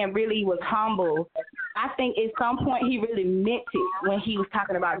 This man really was humble. I think at some point he really meant it when he was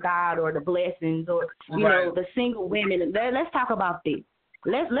talking about God or the blessings or, you know, the single women. Let's talk about this.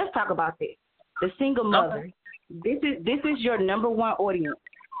 Let's talk about this. The single mother. Okay. This is your number one audience.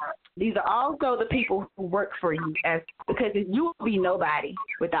 These are also the people who work for you because you would be nobody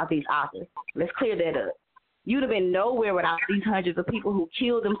without these authors. Let's clear that up. You'd have been nowhere without these hundreds of people who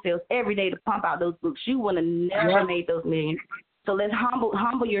kill themselves every day to pump out those books. You would have never made those millions. So let's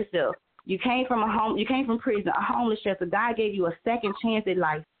humble yourself. You came from prison, a homeless shelter. God gave you a second chance at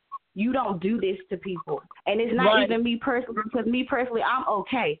life. You don't do this to people. And it's not even me personally, because me personally, I'm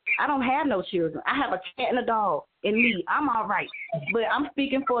okay. I don't have no children. I have a cat and a dog and me. I'm all right. But I'm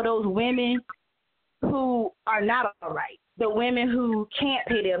speaking for those women who are not all right, the women who can't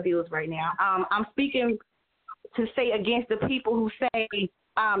pay their bills right now. I'm speaking to say against the people who say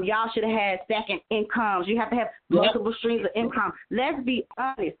y'all should have had second incomes. You have to have multiple streams of income. Let's be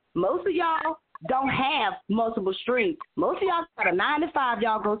honest. Most of y'all don't have multiple streams. Most of y'all got a 9 to 5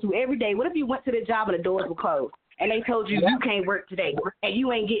 y'all go to every day. What if you went to the job and the doors were closed and they told you you can't work today and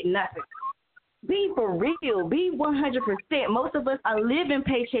you ain't getting nothing? Be for real. Be 100%. Most of us are living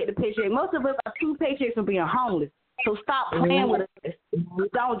paycheck to paycheck. Most of us are 2 paychecks from being homeless. So stop playing with us.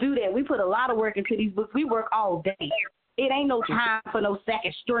 Don't do that. We put a lot of work into these books. We work all day. It ain't no time for no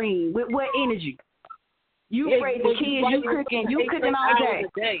second stream. With what energy? You raise the kids. You cooking all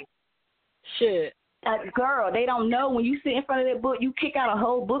day. Shit. Girl, they don't know when you sit in front of that book, you kick out a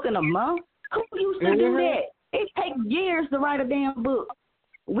whole book in a month. Who used to do that? It takes years to write a damn book.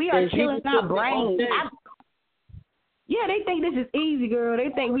 We are killing our brains. They think this is easy, girl. They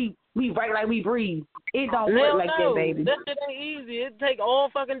think we write like we breathe. It don't work like that, baby. That shit ain't easy. It take all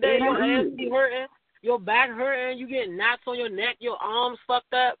fucking day. Your ass be hurting, your back hurting, you get knots on your neck, your arms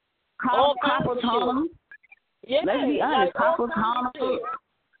fucked up. Carpal tunnel. Yeah, let's be honest. Carpal tunnel.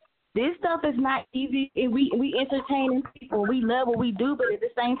 This stuff is not easy, and we entertaining people. We love what we do, but at the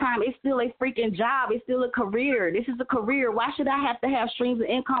same time, it's still a freaking job. It's still a career. This is a career. Why should I have to have streams of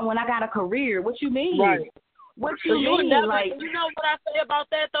income when I got a career? What you mean? Right. What you mean? Never, like, you know what I say about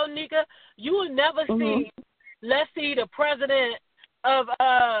that, though, Nika? You will never see, let's see, the president of,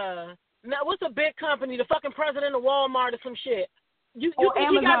 what's a big company, the fucking president of Walmart or some shit. You think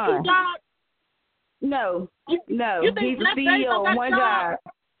Amazon. He got 2 jobs? No. You He's the CEO of one job.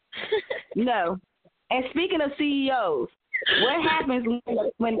 No. And speaking of CEOs, what happens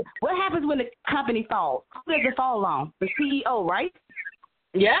when the company falls? Who does it fall on? The CEO, right?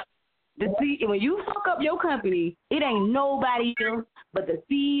 Yep. When you fuck up your company, it ain't nobody else but the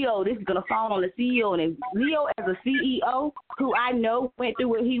CEO. This is gonna fall on the CEO. And Leo, as a CEO, who I know went through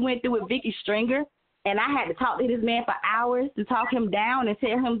what he went through with Vicky Stringer, and I had to talk to this man for hours to talk him down and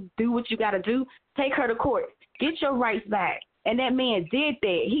tell him do what you got to do. Take her to court. Get your rights back. And that man did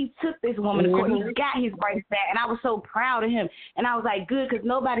that. He took this woman to court. He got his rights back, and I was so proud of him. And I was like, good, because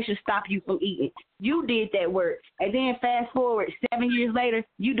nobody should stop you from eating. You did that work. And then fast forward 7 years later,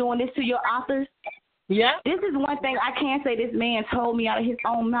 you doing this to your authors? Yeah. This is one thing I can say this man told me out of his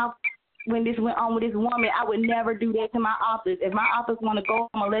own mouth when this went on with this woman. I would never do that to my authors. If my authors want to go,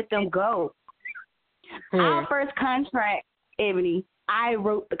 I'm going to let them go. Our first contract, Ebony, I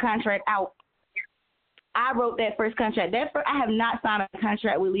wrote the contract out. I wrote that first contract. I have not signed a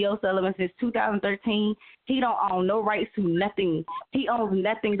contract with Leo Sullivan since 2013. He don't own no rights to nothing. He owns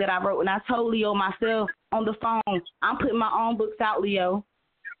nothing that I wrote. And I told Leo myself on the phone, I'm putting my own books out, Leo.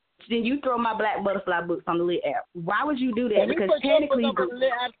 Then you throw my Black Butterfly books on the Lit app. Why would you do that? And because you put technically, your books on the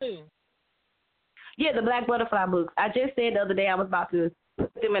Lit app too. Yeah, the Black Butterfly books. I just said the other day I was about to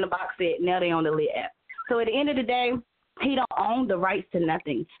put them in a box set. Now they on the Lit app. So at the end of the day, he don't own the rights to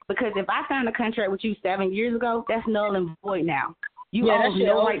nothing. Because if I signed a contract with you 7 years ago, that's null and void now. You own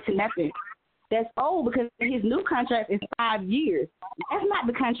no right to nothing. That's old because his new contract is 5 years. That's not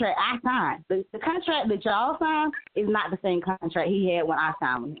the contract I signed. The contract that y'all signed is not the same contract he had when I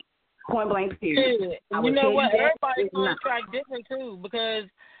signed with him. Point blank period. You know what? Everybody's contract different too, because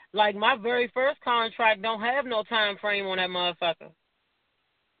like my very first contract don't have no time frame on that motherfucker.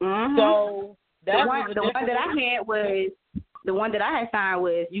 So the one that I had signed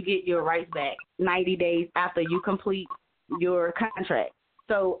was you get your rights back 90 days after you complete your contract.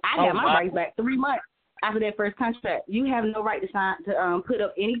 So I got my rights back 3 months after that first contract. You have no right to put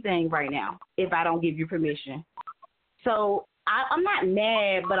up anything right now if I don't give you permission. So I'm not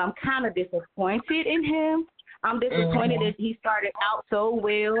mad, but I'm kind of disappointed in him. I'm disappointed that he started out so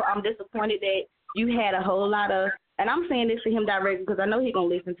well. I'm disappointed that you had a whole lot of, and I'm saying this to him directly because I know he's going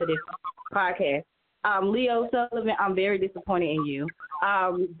to listen to this podcast. Leo Sullivan, I'm very disappointed in you.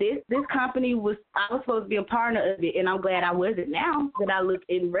 This company I was supposed to be a partner of it, and I'm glad I wasn't now that I look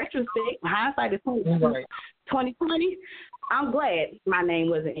in retrospect. Hindsight is 2020. I'm glad my name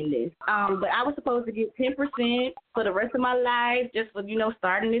wasn't in this. But I was supposed to get 10% for the rest of my life just for,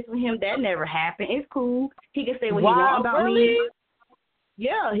 starting this with him. That never happened. It's cool. He can say what he wants about me.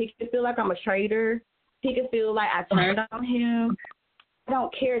 Yeah, he can feel like I'm a traitor. He can feel like I turned on him. I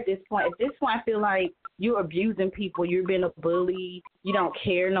don't care at this point. At this point, I feel like you're abusing people. You're being a bully. You don't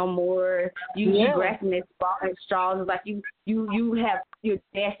care no more. You're grasping at straws. It's like you're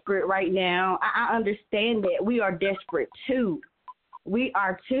desperate right now. I understand that. We are desperate too. We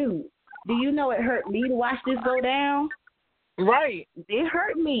are too. Do you know it hurt me to watch this go down? Right. It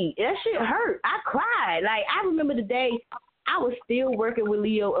hurt me. That shit hurt. I cried. Like, I remember the day I was still working with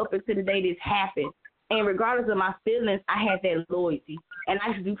Leo up until the day this happened. And regardless of my feelings, I had that loyalty. And I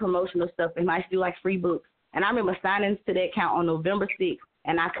used to do promotional stuff, and I used to do, like, free books. And I remember signing to that account on November 6th,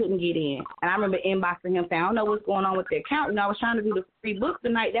 and I couldn't get in. And I remember inboxing him saying, I don't know what's going on with the account. And I was trying to do the free books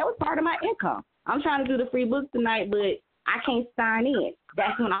tonight. That was part of my income. I'm trying to do the free books tonight, but I can't sign in.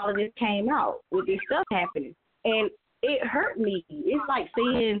 That's when all of this came out with this stuff happening. And it hurt me. It's like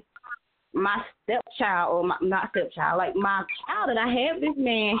seeing my stepchild, or not stepchild, like my child that I have, this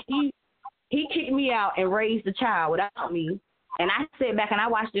man, he kicked me out and raised the child without me. And I sat back and I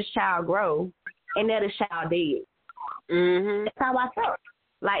watched this child grow, and now this child dead. Mm-hmm. That's how I felt.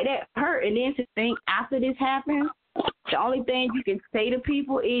 Like, that hurt. And then to think after this happened, the only thing you can say to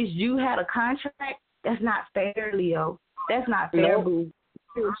people is you had a contract. That's not fair, Leo. That's not fair, boo.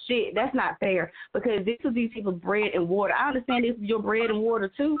 Shit, that's not fair, because this is these people's bread and water. I understand this is your bread and water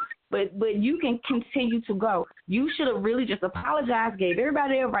too, but you can continue to go. You should have really just apologized, gave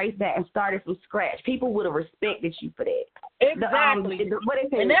everybody their rights back, and started from scratch. People would have respected you for that. Exactly. What is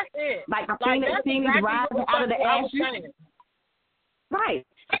it? And that's it. Like the thing that's rising out of the ashes. Right.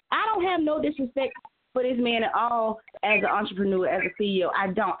 I don't have no disrespect for this man at all as an entrepreneur, as a CEO. I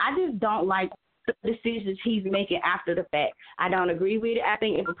just don't like the decisions he's making after the fact. I don't agree with it. I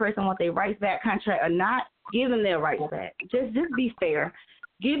think if a person wants their rights back, contract or not, give them their rights back. Just be fair.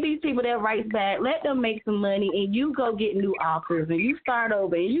 Give these people their rights back. Let them make some money, and you go get new offers, and you start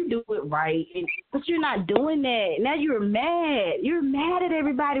over, and you do it right. But you're not doing that. Now you're mad. You're mad at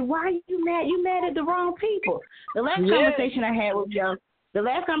everybody. Why are you mad? You mad at the wrong people. The last conversation I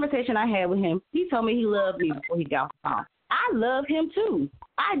had with him, he told me he loved me before he got off the phone. I love him too.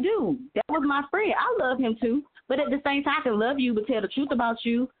 I do. That was my friend. I love him too. But at the same time, I can love you but tell the truth about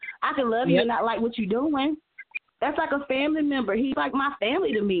you. I can love you and not like what you're doing. That's like a family member. He's like my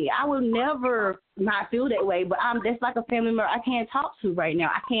family to me. I will never not feel that way, but that's like a family member I can't talk to right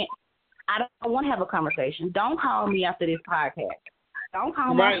now. I don't want to have a conversation. Don't call me after this podcast. Don't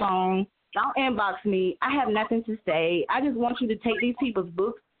call my phone. Don't inbox me. I have nothing to say. I just want you to take these people's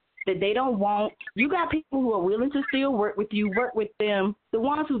books that they don't want. You got people who are willing to still work with you, work with them. The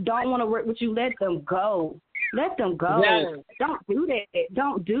ones who don't want to work with you, let them go. Let them go. Yes. Don't do that.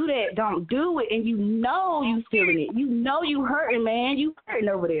 Don't do that. Don't do it. And you know you feeling it. You know you hurting, man. You hurting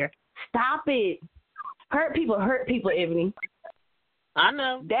over there. Stop it. Hurt people, Ebony. I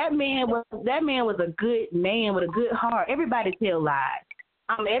know. That man was a good man with a good heart. Everybody tell lies.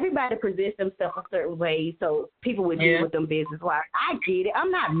 Everybody presents themselves a certain way so people would deal with them business-wise. I get it. I'm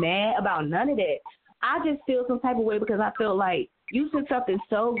not mad about none of that. I just feel some type of way because I feel like you said something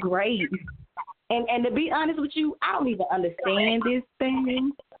so great. And to be honest with you, I don't even understand this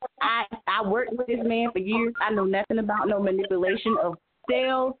thing. I worked with this man for years. I know nothing about no manipulation of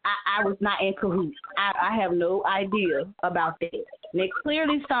sales. I was not in cahoots. I have no idea about that. Now,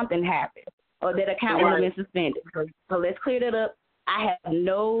 clearly something happened or that account would have been suspended. So let's clear that up. I have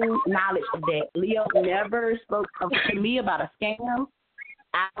no knowledge of that. Leo never spoke to me about a scam.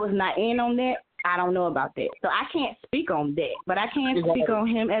 I was not in on that. I don't know about that. So I can't speak on that. But I can speak on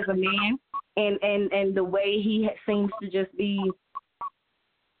him as a man and the way he seems to just be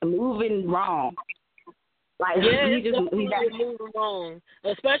moving wrong. Like he's moving wrong.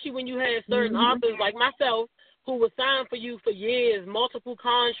 Especially when you have certain authors like myself who were signed for you for years, multiple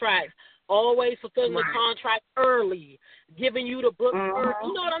contracts, always fulfilling the contract early, giving you the book first.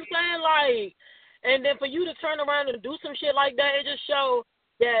 You know what I'm saying? Like, and then for you to turn around and do some shit like that, it just shows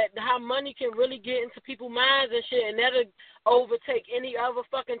that how money can really get into people's minds and shit, and that'll overtake any other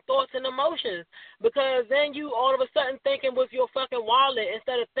fucking thoughts and emotions. Because then you all of a sudden thinking with your fucking wallet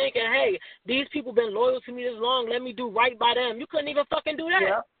instead of thinking, hey, these people been loyal to me this long, let me do right by them. You couldn't even fucking do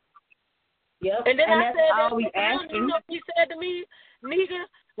that. Yep. And then and I said that to him, you know what he said to me, nigga?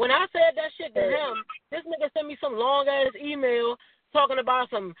 When I said that shit to him, this nigga sent me some long-ass email talking about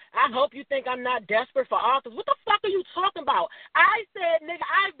some, I hope you think I'm not desperate for authors. What the fuck are you talking about? I said, nigga,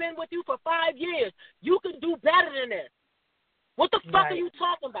 I've been with you for 5 years. You can do better than this. What the fuck are you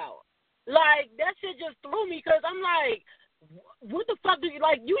talking about? Like, that shit just threw me because I'm like, what the fuck do you,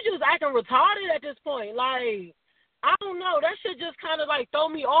 like, you just acting retarded at this point. Like, I don't know. That shit just kind of like throw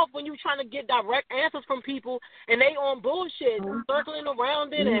me off when you trying to get direct answers from people and they on bullshit, circling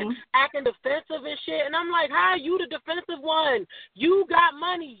around it and acting defensive and shit. And I'm like, how are you the defensive one? You got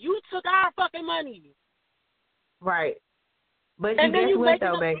money. You took our fucking money. Right. But and then you making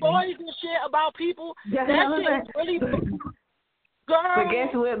up stories and shit about people. That shit is really girl. But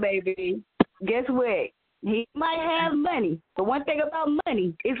guess what, baby? Guess what? He might have money, but one thing about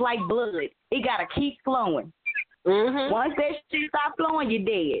money, it's like blood. It gotta keep flowing. Once that shit stop flowing, you're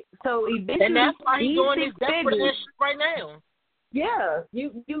dead. So eventually, and that's why he's doing his desperate shit right now. Yeah,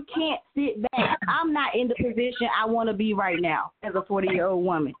 you can't sit back. I'm not in the position I want to be right now as a 40-year-old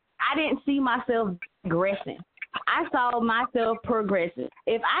woman. I didn't see myself progressing. I saw myself progressing.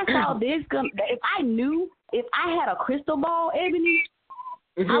 If I saw this, if I had a crystal ball, Ebony,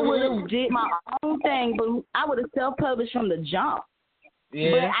 I would have did my own thing, but I would have self-published from the jump.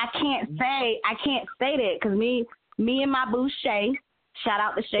 Yeah. But I can't say that because me and my boo Shay, shout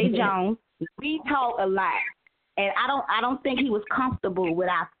out to Shay Jones, we talk a lot. And I don't think he was comfortable with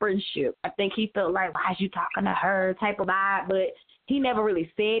our friendship. I think he felt like, why is you talking to her type of vibe, but he never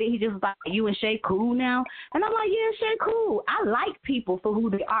really said it. He just was like, you and Shay cool now? And I'm like, yeah, Shay cool. I like people for who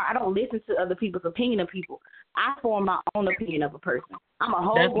they are. I don't listen to other people's opinion of people. I form my own opinion of a person. I'm a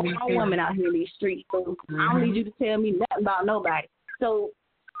whole grown woman out here in these streets, so I don't need you to tell me nothing about nobody. So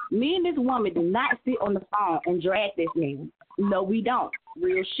me and this woman do not sit on the phone and drag this man. No, we don't.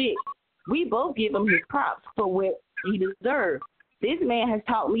 Real shit. We both give him his props for what he deserves. This man has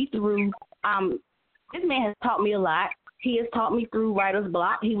taught me through, this man has taught me a lot. He has taught me through writer's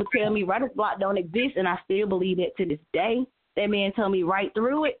block. He would tell me writer's block don't exist, and I still believe that to this day. That man told me right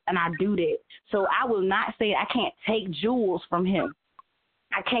through it, and I do that. So I will not say I can't take jewels from him.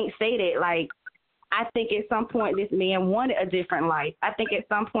 I can't say that. Like, I think at some point this man wanted a different life. I think at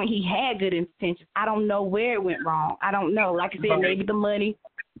some point he had good intentions. I don't know where it went wrong. I don't know. Like I said, maybe the money,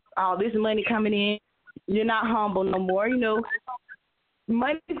 all this money coming in, you're not humble no more. You know,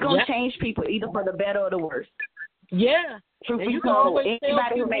 money's going to change people either for the better or the worse. Yeah. And you can always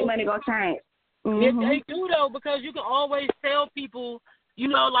anybody who make money going to change. Yes, they do, though, because you can always tell people, you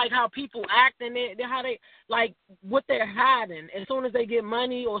know, like how people act and how they, like, what they're hiding. As soon as they get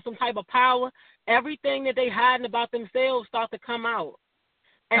money or some type of power, everything that they hiding about themselves start to come out.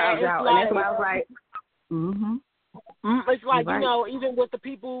 And and that's why I was like, it's like, you know, even with the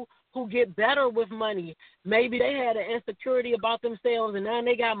people who get better with money, maybe they had an insecurity about themselves and now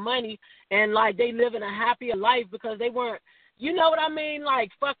they got money and, like, they live in a happier life because they weren't, you know what I mean,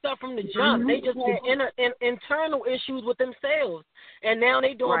 like, fucked up from the jump. They just had internal issues with themselves. And now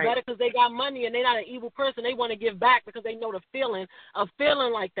they doing better because they got money and they're not an evil person. They want to give back because they know the feeling of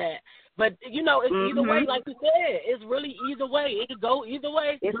feeling like that. But, you know, it's either way, like you said. It's really either way. It could go either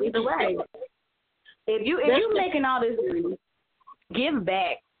way. It's either way. If you're making all this, give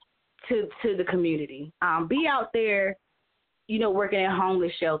back to the community. Be out there, you know, working in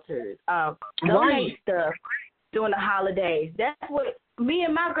homeless shelters. Donate stuff during the holidays. That's what me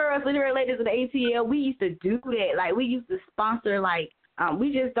and my girls, literally ladies of the ATL, we used to do that. Like, we used to sponsor, like,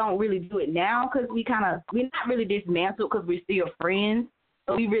 we just don't really do it now because we're not really dismantled because we're still friends.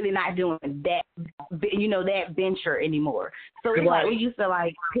 So we really not doing that, you know, that venture anymore. So it's like we used to,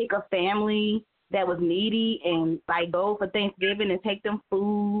 like, pick a family that was needy and, like, go for Thanksgiving and take them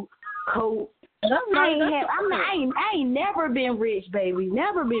food, coats. I ain't never been rich, baby.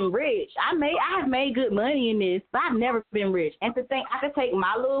 Never been rich. I have made good money in this, but I've never been rich. And to think I could take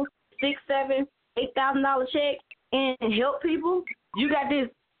my little $6,000, $7,000, $8,000 check and help people. You got this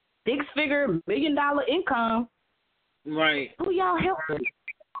six-figure $1 million income. Right. Who y'all helping?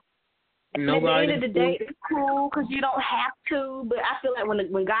 Nobody. At the end of the day, it's cool because you don't have to. But I feel like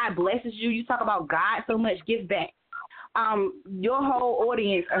when God blesses you, you talk about God so much. Give back. Your whole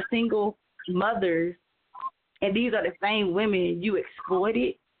audience are single mothers, and these are the same women you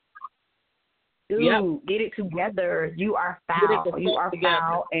exploited. Dude, get it together. You are foul. You are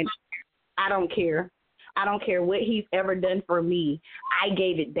foul, and I don't care. I don't care what he's ever done for me. I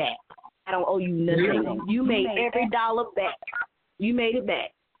gave it back. I don't owe you nothing. You made every dollar back. You made it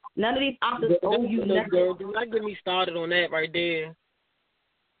back. None of these authors owe you nothing. Girl, do not get me started on that right there.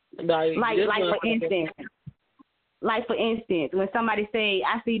 Like for instance, when somebody say,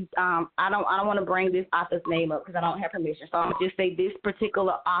 I see, I don't want to bring this author's name up because I don't have permission. So I'm gonna just say this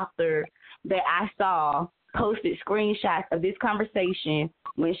particular author that I saw posted screenshots of this conversation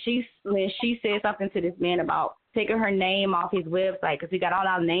when she said something to this man about taking her name off his website because he got all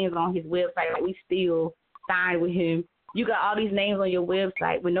our names on his website. Like, we still signed with him. You got all these names on your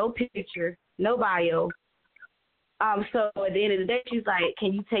website with no picture, no bio. So at the end of the day, she's like,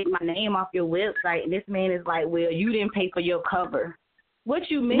 can you take my name off your website? And this man is like, well, you didn't pay for your cover. What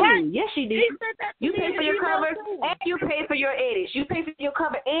you mean? What? Yes, she did. You paid for your cover and you paid for your edits. You paid for your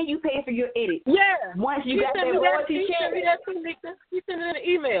cover and you paid for your edits. Yeah. Once you got that royalty check. He sent it in an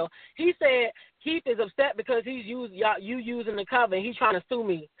email. He said Keith is upset because you using the cover and he's trying to sue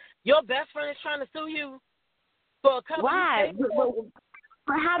me. Your best friend is trying to sue you for a cover. Why?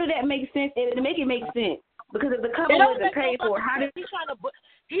 But how did that make sense? It make sense. Because if the cover wasn't paid for, how did he trying to?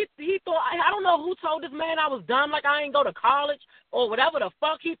 He thought, I don't know who told this man I was dumb, like I ain't go to college or whatever the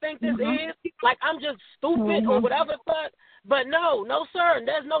fuck he think this is. Like I'm just stupid or whatever the fuck. But no, sir.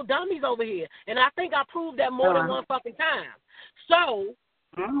 There's no dummies over here. And I think I proved that more than one fucking time. So,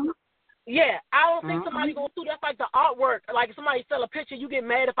 yeah, I don't think somebody's going to sue. That's like the artwork. Like if somebody sell a picture, you get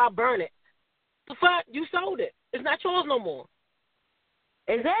mad if I burn it. The fuck? You sold it. It's not yours no more.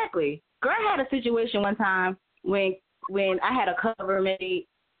 Exactly. Girl, I had a situation one time when I had a cover made,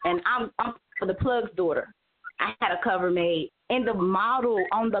 and I'm the plug's daughter. I had a cover made, and the model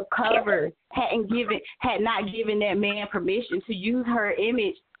on the cover had not given that man permission to use her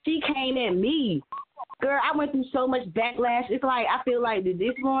image. She came at me. Girl, I went through so much backlash. It's like I feel like, did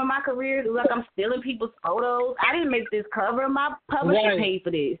this ruin my career? It's like I'm stealing people's photos. I didn't make this cover. My publisher paid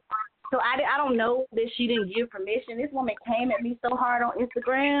for this. So I don't know that she didn't give permission. This woman came at me so hard on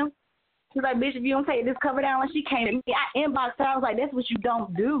Instagram. She's like, bitch, if you don't take this cover down, and she came at me. I inboxed her. I was like, that's what you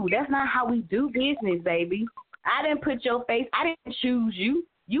don't do. That's not how we do business, baby. I didn't put your face. I didn't choose you.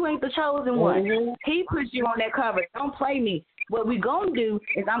 You ain't the chosen one. He put you on that cover. Don't play me. What we going to do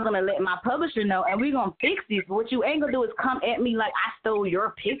is I'm going to let my publisher know, and we're going to fix this. But what you ain't going to do is come at me like I stole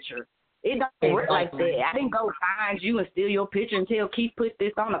your picture. It don't work like that. I didn't go find you and steal your picture and tell Keith put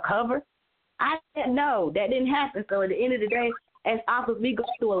this on the cover. I didn't know. That didn't happen. So at the end of the day, as authors, we go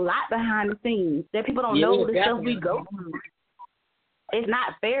through a lot behind the scenes that people don't know the stuff we go through. It's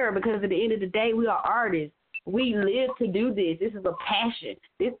not fair because at the end of the day, we are artists. We live to do this. This is a passion.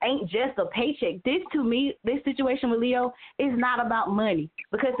 This ain't just a paycheck. This, to me, this situation with Leo is not about money.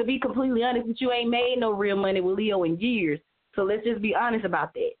 Because to be completely honest with you, ain't made no real money with Leo in years. So let's just be honest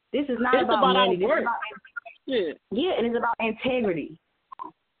about that. This is not about money. This is about, and it's about integrity.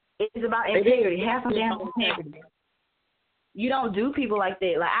 It's about integrity. Have some damn integrity. You don't do people like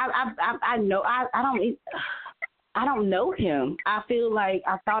that. Like I know I don't know him. I feel like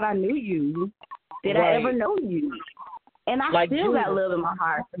I thought I knew you. Did I ever know you? And I still got love in my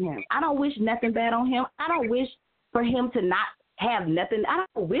heart for him. I don't wish nothing bad on him. I don't wish for him to not have nothing. I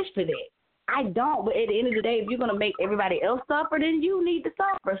don't wish for that. I don't. But at the end of the day, if you're going to make everybody else suffer, then you need to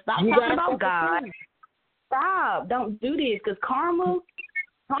suffer. Stop talking about God. Stop. Don't do this because karma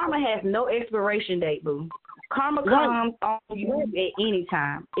has no expiration date, boo. Karma comes on you at any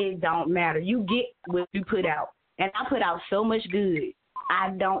time. It don't matter. You get what you put out. And I put out so much good.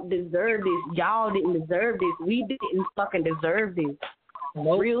 I don't deserve this. Y'all didn't deserve this. We didn't fucking deserve this.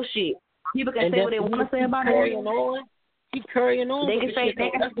 Nope. Real shit. People can say what they want to say about it. Keep carrying on. They can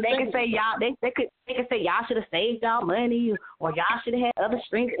say y'all should have saved y'all money or y'all should have had other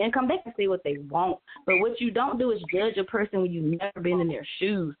streams of income. They can say what they want. But what you don't do is judge a person when you've never been in their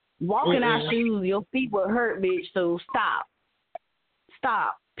shoes. Walk in our shoes, your feet will hurt, bitch. So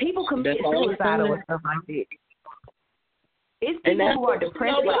stop. People commit suicide or stuff like that. It's people who are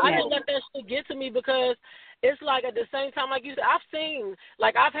depressed. I didn't let that shit get to me because it's like at the same time, like you said, I've seen,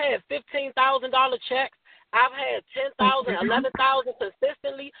 like I've had $15,000 checks. I've had 10,000, 11,000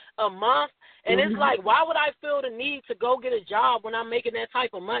 consistently a month. And it's like, why would I feel the need to go get a job when I'm making that type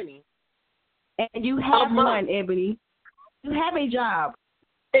of money? And you have one, Ebony. You have a job.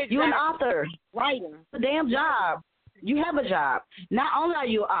 Exactly. You're an author. Writing. It's a damn job. You have a job. Not only are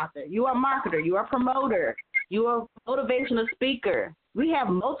you an author, you are a marketer, you are a promoter, you are a motivational speaker. We have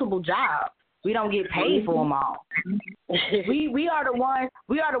multiple jobs. We don't get paid for them all. We are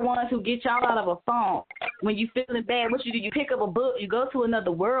the ones who get y'all out of a phone. When you feeling bad, what you do? You pick up a book. You go to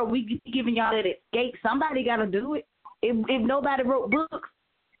another world. We giving y'all that escape. Somebody got to do it. If nobody wrote books,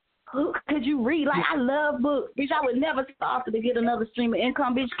 who could you read? Like, I love books. Bitch, I would never stop to get another stream of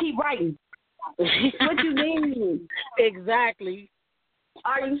income. Bitch, keep writing. What you mean? Exactly.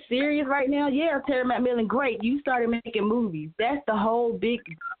 Are you serious right now? Yeah, Terry McMillan, great. You started making movies. That's the whole big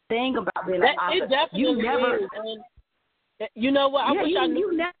thing about being an author. It definitely is. And you know what? I wish I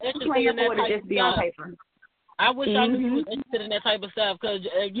knew. You never planned for it to just be on paper. I wish I knew you was interested in that type of stuff because,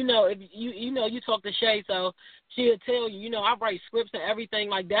 you know, if you talk to Shay, so she'll tell you, you know, I write scripts and everything.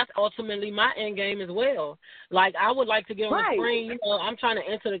 Like, that's ultimately my end game as well. Like, I would like to get on the screen. You know, I'm trying to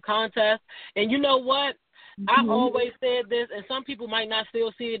enter the contest. And you know what? I've always said this, and some people might not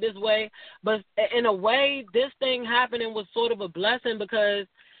still see it this way, but in a way, this thing happening was sort of a blessing because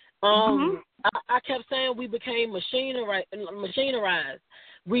I kept saying we became machinerized.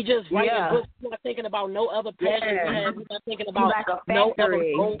 We just writing books. We're not thinking about no other passion we have. We're not thinking about no other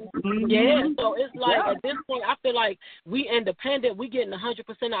goal. Yeah, so it's like at this point, I feel like we independent. We getting 100%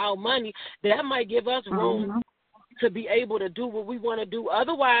 of our money. That might give us room to be able to do what we want to do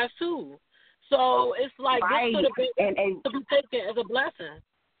otherwise too. So it's like this could have been to be taken as a blessing.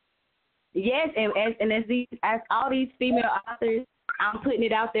 Yes, and as all these female authors, I'm putting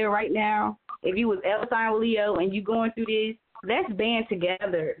it out there right now. If you was L-sign with Leo and you going through this, let's band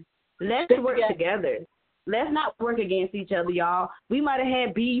together. Let's work together. Let's not work against each other, y'all. We might have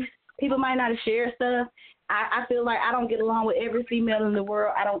had beef. People might not have shared stuff. I feel like I don't get along with every female in the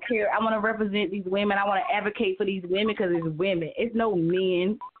world. I don't care. I want to represent these women. I want to advocate for these women because it's women. It's no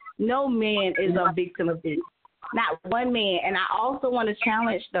men. No man is a victim of this. Not one man. And I also want to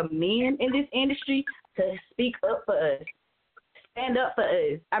challenge the men in this industry to speak up for us. Stand up for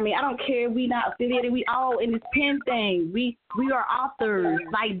us. I mean, I don't care if we not affiliated. We all in this pen thing. We are authors.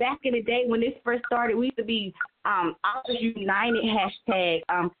 Like back in the day when this first started, we used to be Authors United hashtag,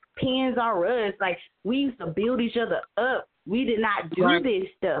 pens are us. Like we used to build each other up. We did not do this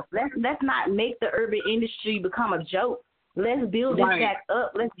stuff. Let's not make the urban industry become a joke. Let's build this back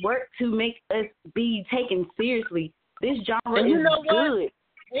up. Let's work to make us be taken seriously. This genre is good.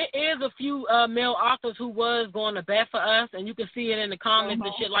 It is a few male authors who was going to bat for us, and you can see it in the comments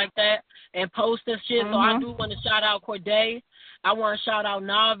and shit like that, and post and shit. So I do want to shout out Corday. I want to shout out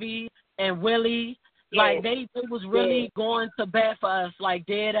Navi and Willie. Like they was really going to bat for us, like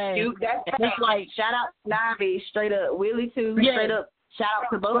dead ass. It's like shout out Navi, straight up. Willie too, straight up. Shout out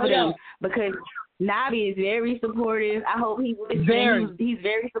to both of them because Navi is very supportive. I hope he's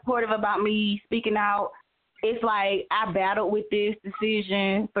very supportive about me speaking out. It's like I battled with this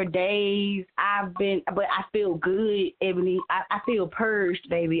decision for days. But I feel good, Ebony. I feel purged,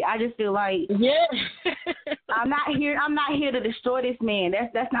 baby. I just feel like I'm not here to destroy this man.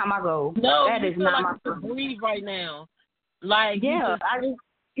 That's not my goal. No, that is not my goal. Breathe right now. Like like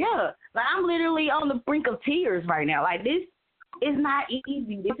I'm literally on the brink of tears right now. Like this is not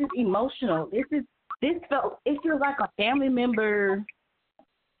easy. This is emotional. It feels like a family member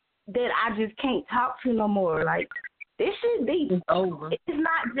that I just can't talk to no more. Like, this should be over. It's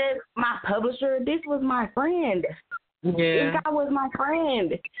not just my publisher. This was my friend. Yeah. This guy was my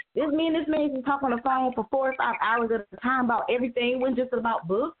friend. This man can talk on the phone for 4 or 5 hours at a time about everything. It wasn't just about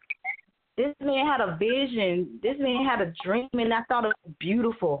books. This man had a vision. This man had a dream, and I thought it was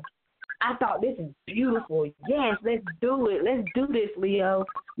beautiful. I thought, this is beautiful. Yes, let's do it. Let's do this, Leo.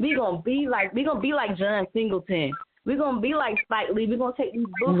 We're gonna be like John Singleton. We're going to be like Spike Lee. We're going to take these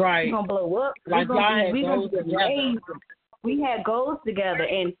books. We're going to blow up. We're going to be amazing. We had goals together.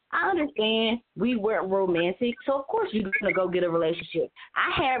 And I understand we weren't romantic. So, of course, you're going to go get a relationship.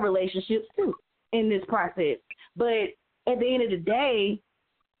 I had relationships, too, in this process. But at the end of the day,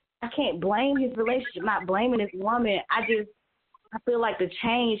 I can't blame his relationship, not blaming this woman. I feel like the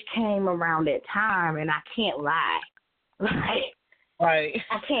change came around that time, and I can't lie. Right.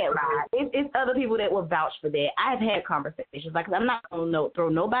 I can't lie. It's other people that will vouch for that. I've had conversations. Like, I'm not going to throw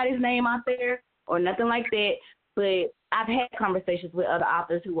nobody's name out there or nothing like that, but I've had conversations with other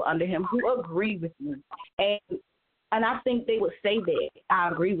authors who were under him who agree with me. And I think they would say that. I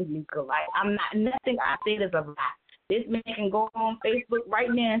agree with you, because, like, nothing I said is a lie. This man can go on Facebook right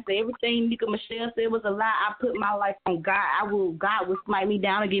now and say everything Nika Michelle said was a lie. I put my life on God. God will smite me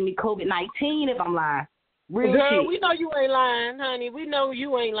down and give me COVID-19 if I'm lying. Real Girl, shit. we know you ain't lying, honey. We know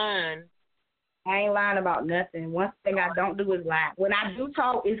you ain't lying. I ain't lying about nothing. One thing I don't do is lie. When I do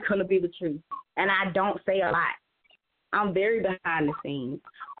talk, it's going to be the truth. And I don't say a lot. I'm very behind the scenes.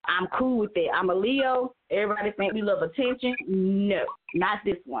 I'm cool with it. I'm a Leo. Everybody think we love attention. No, not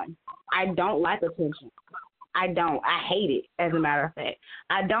this one. I don't like attention. I don't. I hate it, as a matter of fact.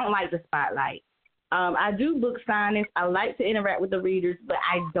 I don't like the spotlight. I do book signings. I like to interact with the readers, but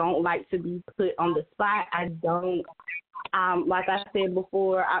I don't like to be put on the spot. I don't. Like I said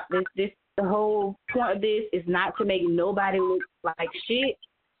before, the whole point of this is not to make nobody look like shit.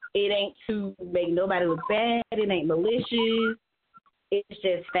 It ain't to make nobody look bad. It ain't malicious. It's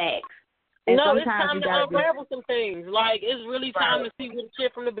just facts. And no, it's time to unravel some things. Like, it's really time to see what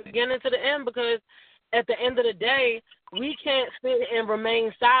shit from the beginning to the end, because at the end of the day, we can't sit and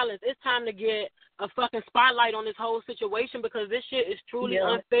remain silent. It's time to get a fucking spotlight on this whole situation, because this shit is truly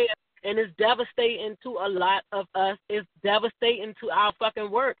unfair, and it's devastating to a lot of us. It's devastating to our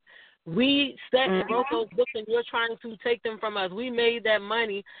fucking work. We sat and wrote those books, and you're trying to take them from us. We made that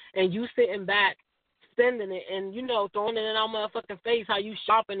money, and you sitting back, spending it, and, you know, throwing it in our motherfucking face, how you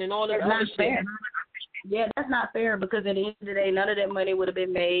shopping and all that other shit. Fair. Yeah, that's not fair, because at the end of the day, none of that money would have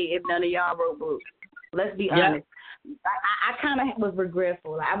been made if none of y'all wrote books. Let's be honest. I kind of was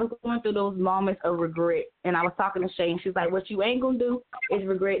regretful. I was going through those moments of regret, and I was talking to Shay, and she was like, what you ain't going to do is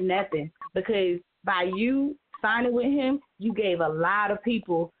regret nothing, because by you signing with him, you gave a lot of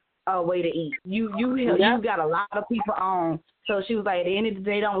people a way to eat. You got a lot of people on. So she was like, at the end of the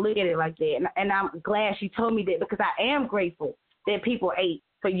day, don't look at it like that. And I'm glad she told me that, because I am grateful that people ate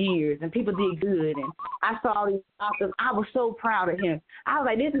for years and people did good. And I saw all these authors. I was so proud of him. I was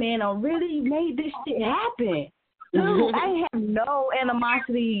like, this man really made this shit happen. Dude, I ain't had no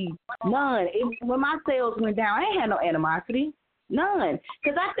animosity, none. When my sales went down, I ain't had no animosity, none.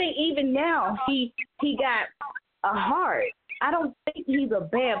 Because I think even now he got a heart. I don't think he's a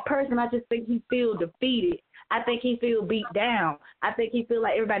bad person. I just think he feels defeated. I think he feels beat down. I think he feels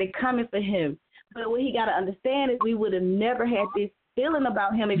like everybody coming for him. But what he got to understand is we would have never had this feeling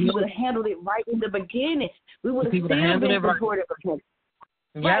about him if he would have handled it right in the beginning. We would have still been supportive of him.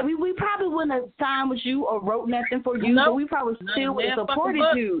 Yep. Right, we probably wouldn't have signed with you or wrote nothing for you, but we probably still would have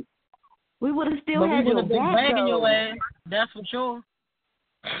supported you. We would have still had your back, your ass. That's for sure.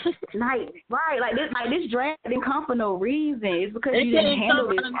 Like this drag didn't come for no reason. It's because you didn't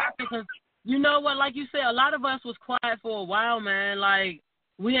handle it. Because you know what? Like you said, a lot of us was quiet for a while, man. Like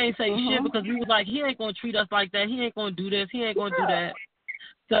we ain't say shit because we was like, he ain't gonna treat us like that. He ain't gonna do this. He ain't gonna do that.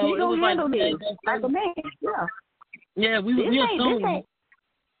 So he it was like a man. Yeah. Yeah, we assumed.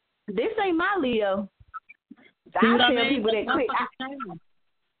 This ain't my Leo. I tell people that quick.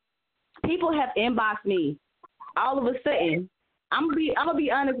 People have inboxed me all of a sudden. I'm gonna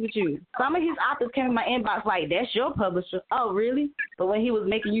be honest with you. Some of his authors came in my inbox like, "That's your publisher." Oh, really? But when he was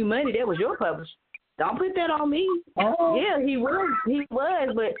making you money, that was your publisher. Don't put that on me. Oh. Yeah, he was,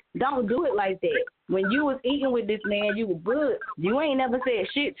 but don't do it like that. When you was eating with this man, you was good. You ain't never said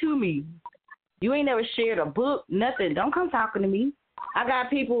shit to me. You ain't never shared a book, nothing. Don't come talking to me. I got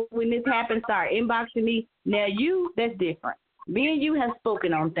people, when this happened, start inboxing me. Now you, that's different. Me and you have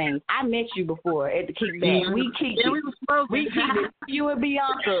spoken on things. I met you before at the Kickback. Mm-hmm. We kicked it. We kicked it. You and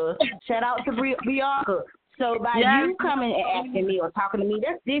Bianca. Shout out to Bianca. So by you coming and asking me or talking to me,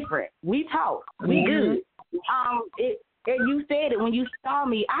 that's different. We talk. We good. And you said it when you saw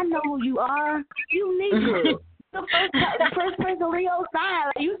me. I know who you are. You nigga. The first person Leo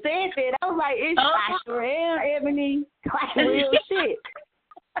signed, like you said that. I was like, it's Sherelle, Ebony, like real shit.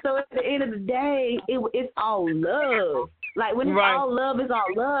 So at the end of the day, it's all love. Like when it's all love, it's all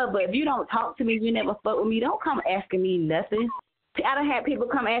love. But if you don't talk to me, you never fuck with me, don't come asking me nothing. I done had people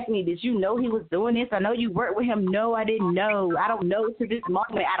come ask me, did you know he was doing this? I know you worked with him. No, I didn't know. I don't know to this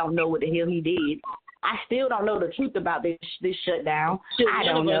moment. I don't know what the hell he did. I still don't know the truth about this shutdown. I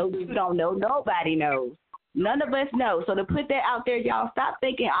don't know. You don't know. Nobody knows. None of us know. So to put that out there, y'all, stop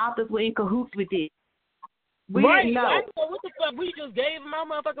thinking authors were in cahoots with it. We didn't know. I know what the fuck. We just gave him our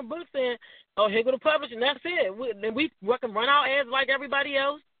motherfucking book saying, oh, here go the publishing. That's it. Then we can run our ads like everybody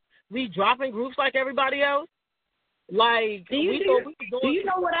else. We drop in groups like everybody else. Like, do you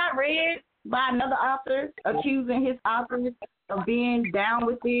know what I read by another author accusing his authors of being down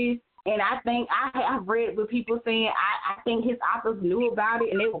with this? And I think I've read with people saying I think his authors knew about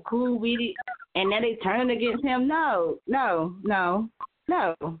it and they were cool with it, and now they turned against him. No.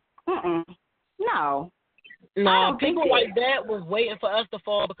 People like that was waiting for us to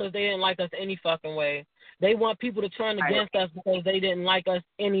fall because they didn't like us any fucking way. They want people to turn against us because they didn't like us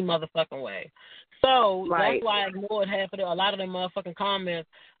any motherfucking way. So that's why I ignored a lot of them motherfucking comments,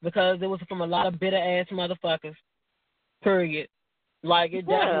 because it was from a lot of bitter ass motherfuckers. Period. Like it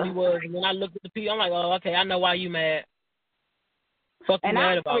definitely was. And when I looked at the people, I'm like, oh, okay, I know why you mad. Fuck you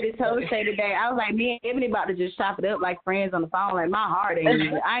mad about it. And I told Shay today, I was like, me and Ebony about to just chop it up like friends on the phone. Like my heart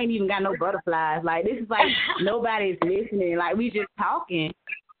I ain't even got no butterflies. Like this is like nobody's listening. Like we just talking.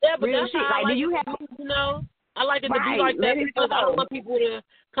 Yeah, but real that's shit. Like, do you have, I like it to be like that because I don't want people to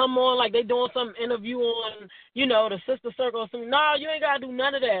come on like they doing some interview on, the Sister Circle or something. No, you ain't got to do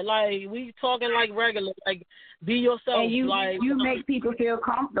none of that. Like, we talking like regular. Like, be yourself. And you make people feel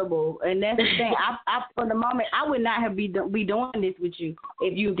comfortable. And that's the thing. I for the moment, I would not have be doing this with you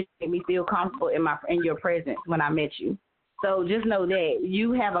if you didn't make me feel comfortable in your presence when I met you. So just know that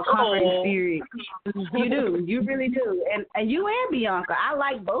you have a comforting spirit. You do. You really do. And you and Bianca, I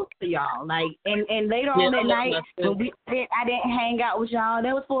like both of y'all. Like, and later on that night, when I didn't hang out with y'all,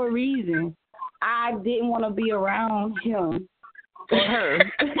 that was for a reason. I didn't want to be around him or her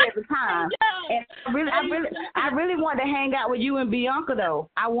at the time. And I really wanted to hang out with you and Bianca, though.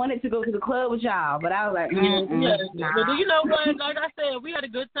 I wanted to go to the club with y'all, but I was like, nah. But you know what? Like I said, we had a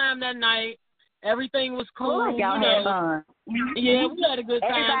good time that night. Everything was cool. Like y'all had fun. Yeah, we had a good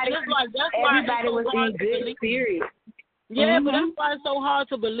time. Everybody was in good spirit. Yeah, but that's why it's so hard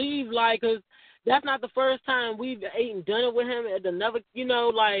to believe, like, because that's not the first time we've ate and done it with him at another,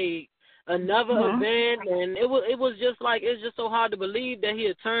 another event, and it was just like, it's just so hard to believe that he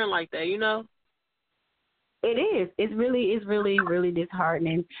had turned like that, It is. It's really, really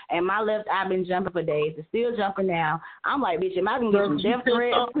disheartening. And my left eye been jumping for days. It's still jumping now. I'm like, bitch, am I going to get some death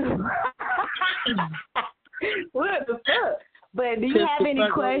threats? What the fuck? But do you have any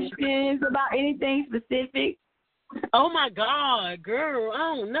questions about anything specific? Oh my God, girl!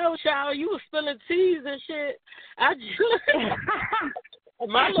 I don't know, child. You was spilling teas and shit. I just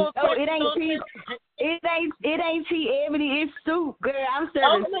my little no, it ain't tea. It ain't tea, Ebony. It's soup, girl. I'm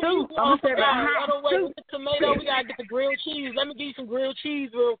serving soup. I'm serving hot soup. With the tomato, we gotta get the grilled cheese. Let me give you some grilled cheese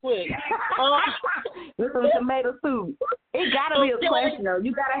real quick. With some tomato soup. It gotta be a question though.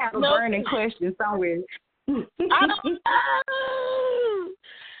 You gotta have a burning question somewhere. I don't.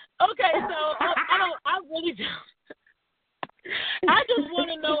 Okay, so I really don't. I just want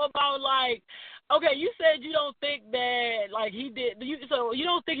to know about, like, okay, you said you don't think that, like, so you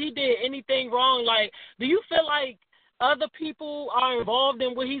don't think he did anything wrong. Like, do you feel like other people are involved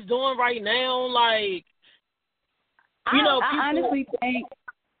in what he's doing right now? Like, people, I honestly think,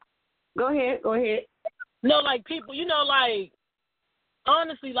 go ahead. No, like, people, like,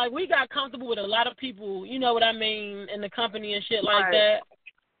 honestly, like, we got comfortable with a lot of people, you know what I mean, in the company and shit like that.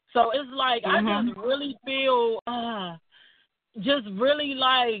 So it's like, I just really feel, just really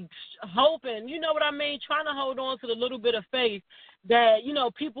like hoping, you know what I mean, trying to hold on to the little bit of faith that,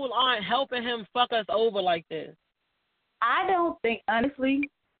 people aren't helping him fuck us over like this. I don't think, honestly,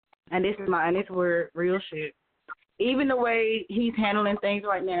 and this is my honest word, real shit, even the way he's handling things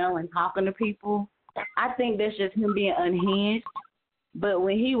right now and talking to people, I think that's just him being unhinged. But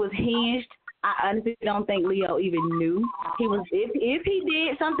when he was hinged, I honestly don't think Leo even knew. If he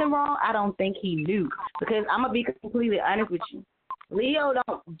did something wrong, I don't think he knew. Because I'm going to be completely honest with you. Leo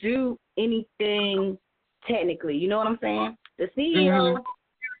don't do anything technically. You know what I'm saying? The CEO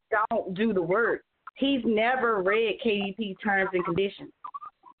don't do the work. He's never read KDP terms and conditions.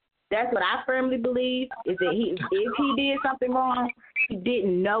 That's what I firmly believe, is that if he did something wrong, he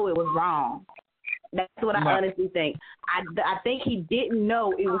didn't know it was wrong. That's what I honestly think. I think he didn't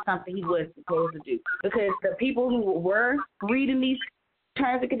know it was something he wasn't supposed to do, because the people who were reading these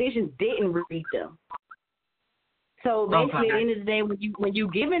terms and conditions didn't read them. So basically, at the end of the day, when you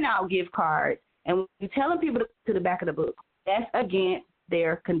giving out gift cards and when you telling people to the back of the book, that's against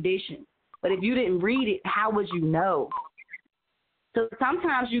their conditions. But if you didn't read it, how would you know? So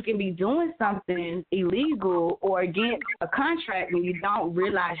sometimes you can be doing something illegal or against a contract when you don't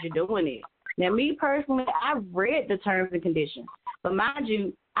realize you're doing it. Now, me personally, I've read the terms and conditions. But mind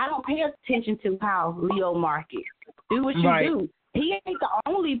you, I don't pay attention to how Leo markets. Do what you do. He ain't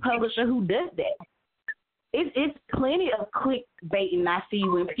the only publisher who does that. It's plenty of clickbaiting I see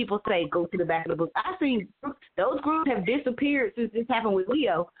when people say go to the back of the book. I've seen those groups have disappeared since this happened with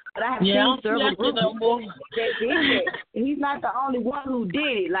Leo, but I have seen several groups that did that. And he's not the only one who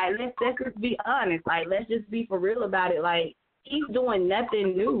did it. Like, let's just be honest. Like, let's just be for real about it. Like, he's doing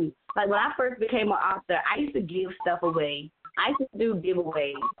nothing new. Like, when I first became an author, I used to give stuff away. I used to do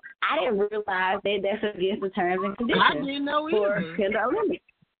giveaways. I didn't realize that that's against the terms and conditions. I didn't know either. For Kindle Unlimited.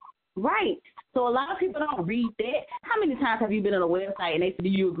 Right. So a lot of people don't read that. How many times have you been on a website and they said, do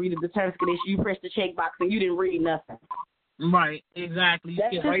you agree to the terms and conditions? You pressed the check box and you didn't read nothing. Right. Exactly.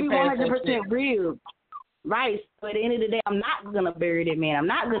 That's just 100% real. Right. So at the end of the day, I'm not going to bury that man. I'm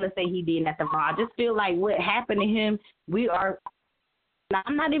not going to say he did nothing wrong. I just feel like what happened to him,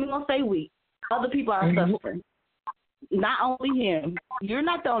 I'm not even going to say we. Other people are suffering. Not only him. You're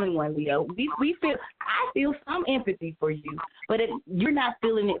not the only one, Leo. I feel some empathy for you, but you're not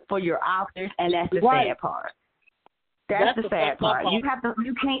feeling it for your authors, and that's the sad part. That's the sad part.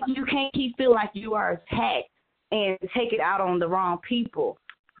 You can't keep feeling like you are attacked and take it out on the wrong people.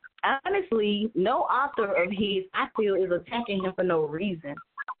 Honestly, no author of his, I feel, is attacking him for no reason.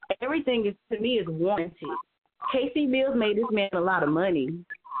 Everything to me is warranted. Casey Mills made this man a lot of money.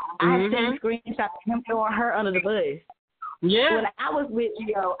 I have seen screenshots of him throwing her under the bus. Yeah. When I was with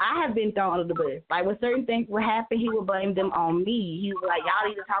Leo, I have been thrown under the bus. Like, when certain things would happen, he would blame them on me. He was like, y'all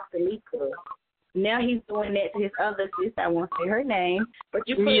need to talk to Mika. Now he's doing that to his other sister. I won't say her name, but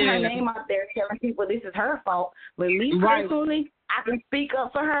you put her name out there telling people this is her fault. But me personally, I can speak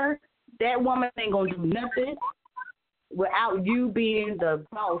up for her. That woman ain't going to do nothing without you being the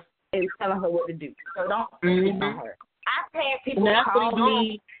boss and telling her what to do. So don't speak on her. I've had people call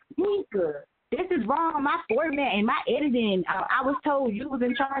me, Mika, this is wrong. My format and my editing, I was told you was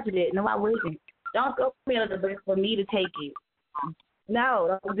in charge of it. No, I wasn't. Don't go me under the bus for me to take it.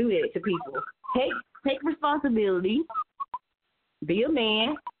 No, don't do that to people. Take responsibility. Be a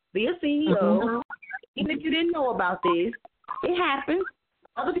man. Be a CEO. Even if you didn't know about this, it happens.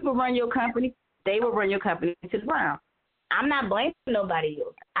 Other people run your company. They will run your company to the ground. I'm not blaming nobody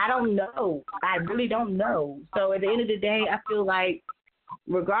else. I don't know. I really don't know. So at the end of the day, I feel like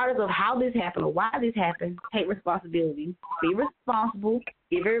regardless of how this happened or why this happened, take responsibility. Be responsible.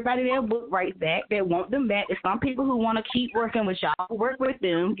 Give everybody their book rights back. They want them back. There's some people who want to keep working with y'all. Work with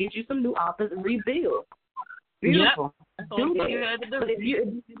them. Get you some new authors and rebuild. Beautiful. That's Do all that. you had to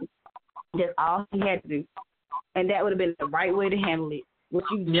do. But that's all he had to do. And that would have been the right way to handle it. What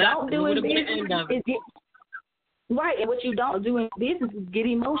you don't do in business is get right, and what you don't do in business is get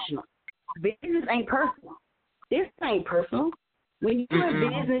emotional. Business ain't personal. This ain't personal. When you're in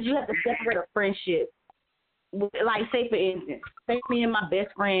business, you have to separate a friendship. Like, say for instance, say me and my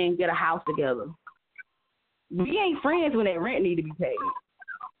best friend get a house together. We ain't friends when that rent need to be paid.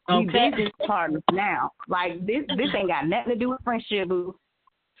 We business partners now. Like this ain't got nothing to do with friendship, boo.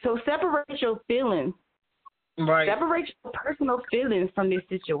 So separate your feelings. Right. Separate your personal feelings from this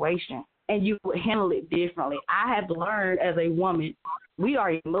situation, and you will handle it differently. I have learned as a woman, we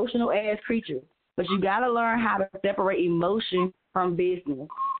are emotional ass creatures, but you got to learn how to separate emotion from business.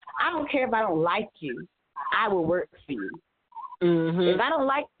 I don't care if I don't like you. I will work for you. If I don't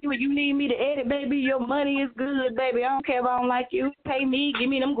like you and you need me to edit, baby, your money is good, baby. I don't care if I don't like you. Pay me. Give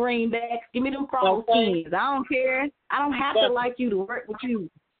me them greenbacks. Give me them frost teams. I don't care. I don't have to like you to work with you.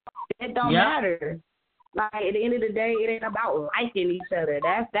 It don't matter. Like, at the end of the day, it ain't about liking each other.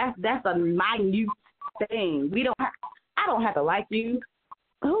 That's a minute thing. I don't have to like you.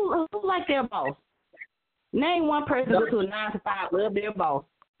 Who like their boss? Name one person who 9 to 5 love their boss.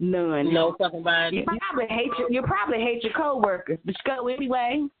 None. No fucking body. You probably hate your coworkers, but you go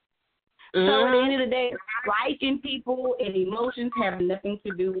anyway. So at the end of the day, liking people and emotions have nothing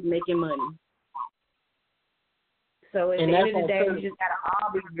to do with making money. So at the end of the day, we just gotta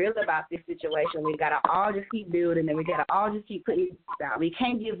all be real about this situation. We gotta all just keep building, and we gotta all just keep putting it out. We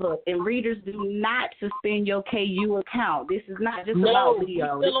can't give up. And readers, do not suspend your KU account. This is not just about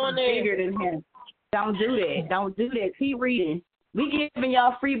Leo. This is bigger than him. Don't do that. Don't do that. Keep reading. We giving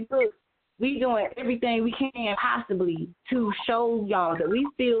y'all free books. We doing everything we can possibly to show y'all that we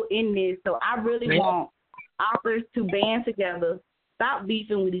still in this. So I really want authors to band together, stop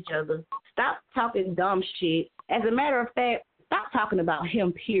beefing with each other, stop talking dumb shit. As a matter of fact, stop talking about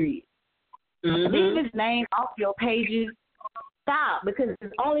him, period. Leave his name off your pages. Stop, because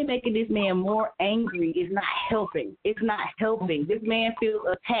it's only making this man more angry. It's not helping. It's not helping. This man feels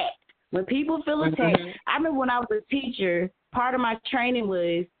attacked. When people feel attacked, I remember when I was a teacher, part of my training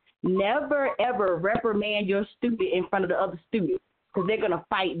was never, ever reprimand your student in front of the other students because they're going to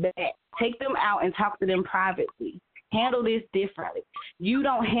fight back. Take them out and talk to them privately. Handle this differently. You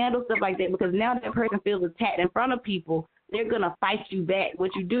don't handle stuff like that because now that person feels attacked in front of people, they're going to fight you back.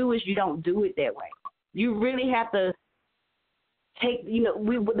 What you do is you don't do it that way. You really have to take,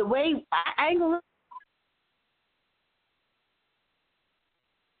 the way, I ain't going to.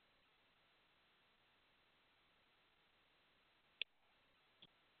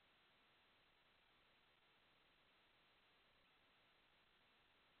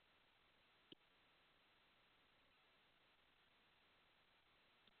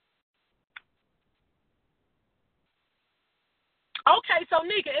 Okay, so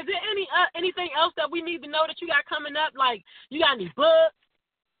Nika, is there anything else that we need to know that you got coming up? Like, you got any books?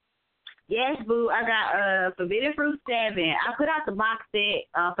 Yes, boo. I got Forbidden Fruit 7. I put out the box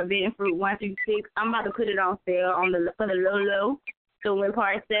set, Forbidden Fruit 1 through 6. I'm about to put it on sale for the low. So when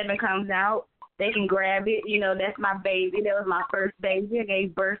part 7 comes out, they can grab it. That's my baby. That was my first baby. I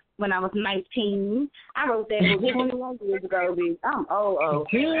gave birth when I was 19. I wrote that book 21 years ago, bitch. I'm old.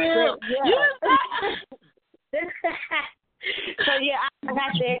 Yeah. So, I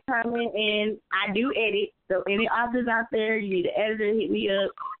got that coming, and I do edit. So, any authors out there, you need an editor, hit me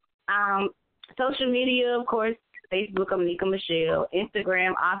up. Social media, of course, Facebook, I'm Nika Michelle.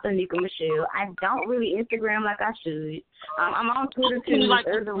 Instagram, author Nika Michelle. I don't really Instagram like I should. I'm on Twitter, too.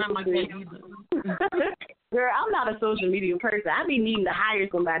 Girl, I'm not a social media person. I be needing to hire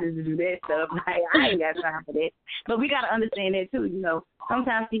somebody to do that stuff. Like, I ain't got time for that. But we got to understand that, too.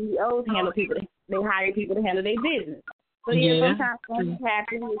 Sometimes CEOs handle people. They hire people to handle their business. So, sometimes things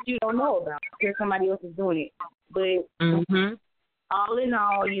happen that you don't know about because somebody else is doing it. But all in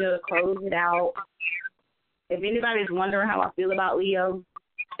all, close it out. If anybody's wondering how I feel about Leo,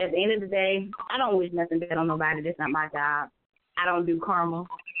 at the end of the day, I don't wish nothing bad on nobody. That's not my job. I don't do karma.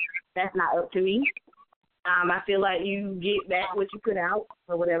 That's not up to me. I feel like you get back what you put out,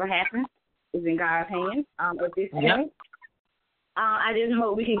 or whatever happens is in God's hands at this point. I just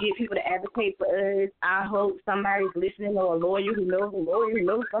hope we can get people to advocate for us. I hope somebody's listening, or a lawyer who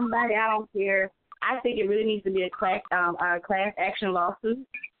knows somebody. I don't care. I think it really needs to be a class action lawsuit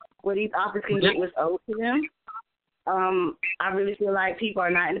where these authors can get what's owed to them. I really feel like people are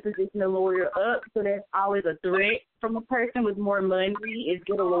not in a position to lawyer up, so that's always a threat from a person with more money is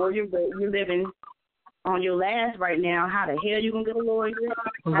get a lawyer, but you're living on your last right now. How the hell you gonna get a lawyer?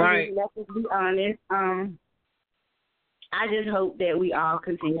 Right. Let's just be honest. I just hope that we all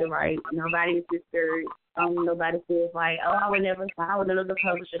continue to write. Nobody is discouraged. Nobody feels like, oh, I would never sign with another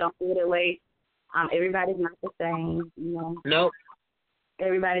publisher. Don't feel that way. Everybody's not the same, you know. Nope.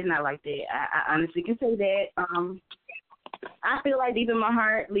 Everybody's not like that. I honestly can say that. I feel like deep in my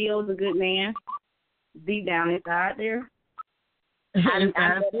heart, Leo's a good man. Deep down inside there. I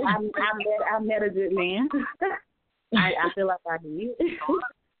met a good man. I feel like I did.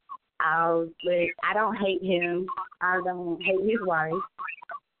 But I don't hate him. I don't hate his wife.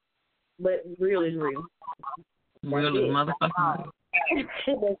 But real is real. Real is motherfucking real.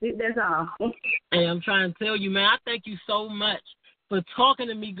 That's it. That's all. Hey, I'm trying to tell you, man, I thank you so much for talking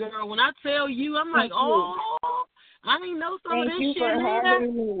to me, girl. When I tell you, I'm like, oh, I didn't know some of this shit. Thank you for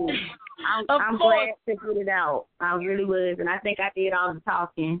having me. I'm glad to get it out. I really was, and I think I did all the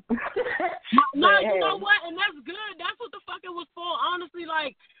talking. No, you know what? And that's good. That's what the fuck it was for. Honestly,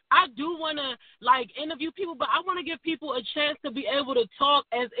 like, I do want to, like, interview people, but I want to give people a chance to be able to talk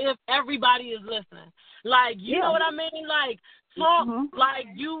as if everybody is listening. Like, you know what I mean? Like, talk like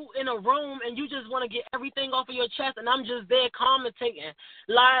you in a room and you just want to get everything off of your chest, and I'm just there commentating.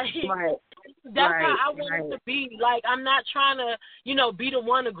 Like, that's how I want it to be. Like, I'm not trying to, you know, be the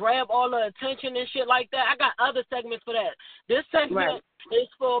one to grab all the attention and shit like that. I got other segments for that. This segment is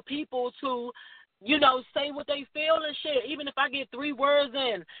for people to, you know, say what they feel and shit. Even if I get 3 words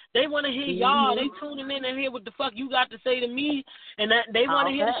in, they want to hear y'all. They tuning in and hear what the fuck you got to say to me, and that they want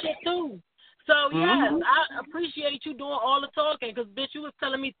to hear the shit too. So, yes, I appreciate you doing all the talking, because, bitch, you was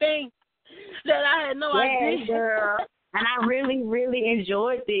telling me things that I had no idea. Girl. And I really, really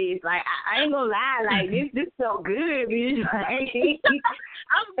enjoyed this. Like, I ain't gonna lie, like, this felt good, bitch.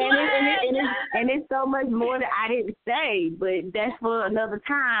 And it's so much more that I didn't say, but that's for another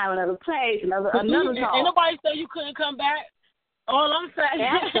time, another place, another talk. Ain't nobody say you couldn't come back. All I'm saying.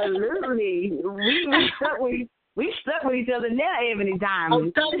 Absolutely. We stuck with each other now, Ebony Diamond.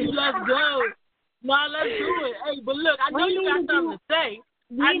 I'm telling you, let's go. No, let's do it. Hey, but look, I know you got something to say.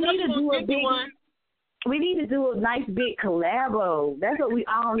 We need to do a nice big collabo. That's what we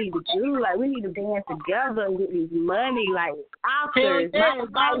all need to do. Like, we need to band together and get this money. Like, authors,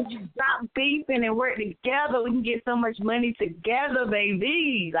 stop beefing and work together. We can get so much money together,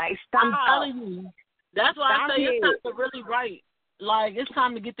 baby. Like, stop. I'm telling you. That's why I say it's time to really write. Like, it's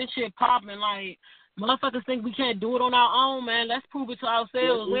time to get this shit popping. Like, motherfuckers think we can't do it on our own, man. Let's prove it to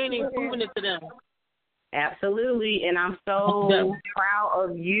ourselves. We ain't even proving it to them. Absolutely. And I'm so proud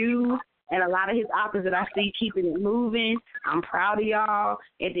of you and a lot of his authors that I see keeping it moving. I'm proud of y'all.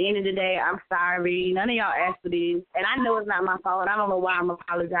 At the end of the day, I'm sorry. None of y'all asked for this. And I know it's not my fault. I don't know why I'm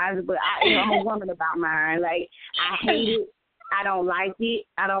apologizing, but I'm a woman about mine. Like, I hate it. I don't like it.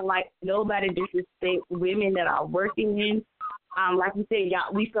 I don't like nobody disrespect women that are working in. Like you said,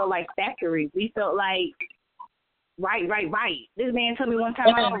 y'all, we felt like factories. We felt like, right. This man told me one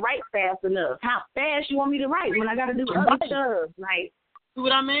time I don't write fast enough. How fast you want me to write when I got to do other stuff? Like, see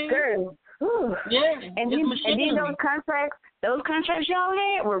what I mean? Girl. Whew. Yeah. And then those contracts y'all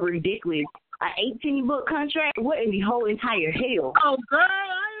had were ridiculous. An 18-book contract? What in the whole entire hell? Oh, girl,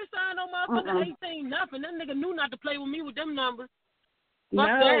 I ain't signed no motherfucking 18 nothing. That nigga knew not to play with me with them numbers. Fuck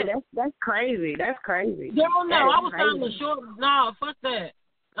that's crazy. That's crazy. Girl, no, I was signing the short. No, fuck that.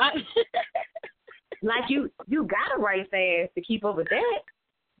 Like, you gotta write fast to keep up with that.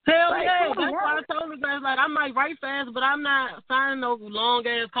 Hell yeah. That's why I told the guys, like, I might write fast, but I'm not signing no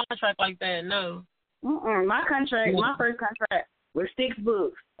long-ass contract like that, no. My first contract was 6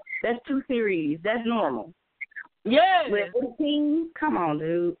 books. That's 2 series. That's normal. Yeah. With 18, come on,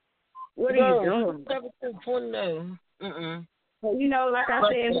 dude. What are you doing? 17, 20, no. Well, you know, like I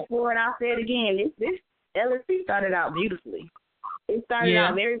said before, and I'll say it again, this LSC started out beautifully. It started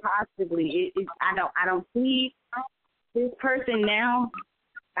out very positively. I don't see this person now.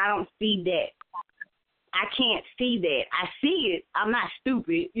 I don't see that. I can't see that. I see it. I'm not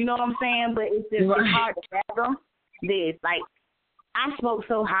stupid. You know what I'm saying? But it's just it's hard to fathom this. Like, I spoke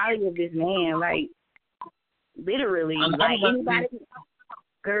so highly of this man. Like, literally. Like, anybody...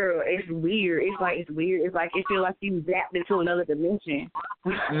 Girl, it's weird. It's weird. It's like it feels like you zapped into another dimension.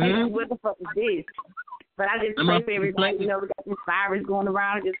 What the fuck is this? But I just pray for everybody. You know, we got this virus going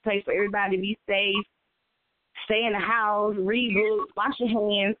around. I just pray for everybody to be safe. Stay in the house, read books, wash your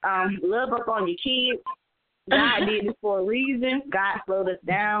hands, love up on your kids. God did this for a reason. God slowed us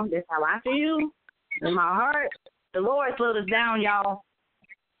down. That's how I feel in my heart. The Lord slowed us down, y'all.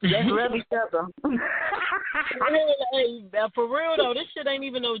 Let's love each other. Hey, for real though, this shit ain't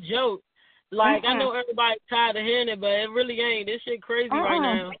even no joke. Like, I know everybody's tired of hearing it, but it really ain't. This shit crazy right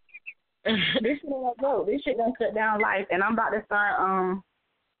now. This shit ain't no joke. This shit done shut down life, and I'm about to start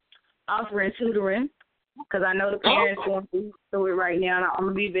offering tutoring because I know the parents going through it right now, and I'm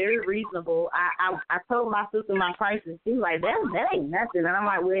gonna be very reasonable. I told my sister my prices. She's like, that ain't nothing, and I'm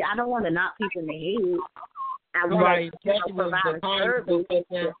like, well, I don't want to knock people in the head. I want to provide a service.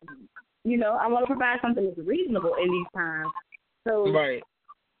 I want to provide something that's reasonable in these times. So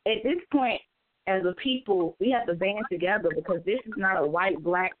at this point, as a people, we have to band together because this is not a white,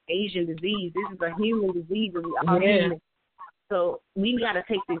 black, Asian disease. This is a human disease, and we are human. So we got to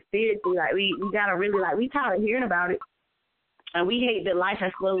take this seriously. Like we got to really we tired of hearing about it, and we hate that life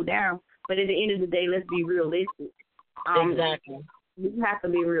has slowed down. But at the end of the day, let's be realistic. Exactly. We have to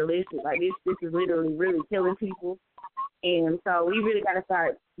be realistic. Like this is literally really killing people, and so we really got to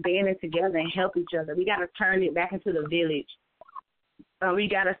start banding together and help each other. We got to turn it back into the village. We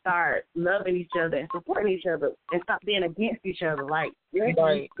got to start loving each other and supporting each other and stop being against each other. Like, this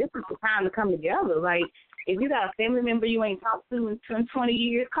is the time to come together. Like, if you got a family member you ain't talked to in 20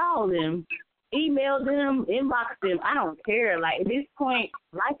 years, call them, email them, inbox them. I don't care. Like, at this point,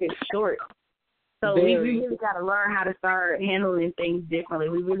 life is short. So we really got to learn how to start handling things differently.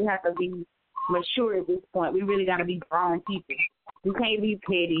 We really have to be mature at this point. We really got to be grown people. We can't be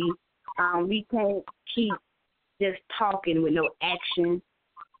petty. We can't keep just talking with no action.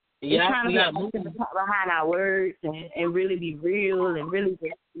 Yeah, trying to be behind our words and really be real and really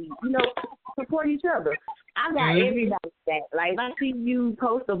just, support each other. I got everybody's back. Like, if I see you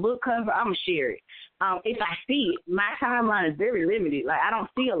post a book cover, I'm going to share it. If I see it, my timeline is very limited. Like, I don't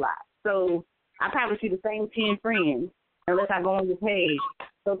see a lot. So I probably see the same 10 friends unless I go on your page.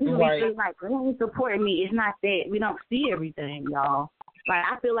 So people feel like, they ain't supporting me. It's not that. We don't see everything, y'all. Like,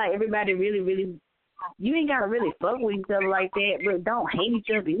 I feel like everybody really, really, you ain't got to really fuck with each other like that, but don't hate each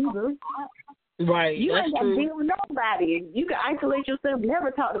other either. Right. You ain't got to deal with nobody. You can isolate yourself, never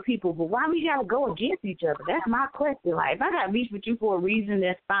talk to people, but why we got to go against each other? That's my question. Like, if I got beef with you for a reason,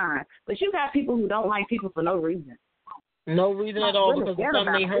 that's fine. But you got people who don't like people for no reason. No reason at all because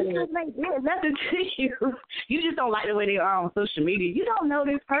something ain't hurting. There's nothing to you. You just don't like the way they are on social media. You don't know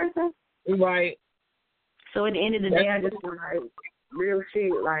this person. Right. So at the end of the day, I just feel like, real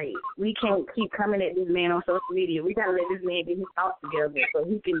shit, like, we can't keep coming at this man on social media. We got to let this man get his thoughts together so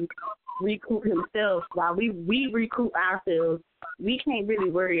he can recoup himself while we recoup ourselves. We can't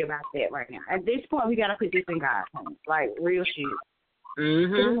really worry about that right now. At this point, we got to put this in God's hands. Like, real shit. Put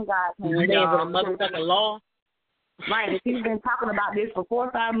it in God's hands. There's a motherfucking law. Right. If he's been talking about this for 4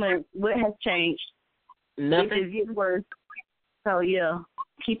 or 5 months, what has changed? Nothing. It is getting worse. So, yeah.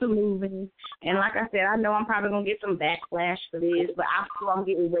 Keep it moving. And like I said, I know I'm probably going to get some backlash for this, but I feel I'm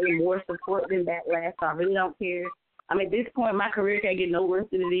getting way more support than backlash, so I really don't care. I mean, at this point, my career can't get no worse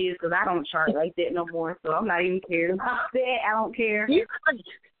than it is because I don't chart like that no more, so I'm not even caring about that. I don't care.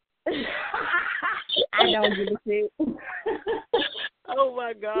 I don't give a shit. Oh,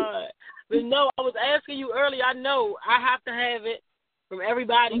 my God. But no, I was asking you earlier. I know I have to have it from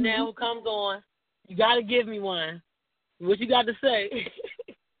everybody now who comes on. You got to give me one. What you got to say?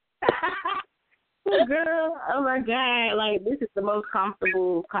 Girl, oh my God, like, this is the most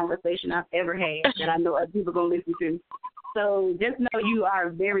comfortable conversation I've ever had that I know other people going to listen to. So just know you are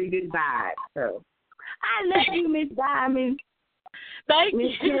a very good vibe. So I love you, Miss Diamond. Thank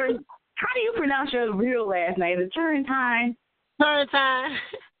Miss you. Turn. How do you pronounce your real last name? Is it Turrentine? Turrentine.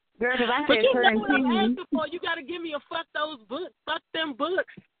 Girl, because I But said you know what I'm Turrentine. asking for. You got to give me a fuck those books. Fuck them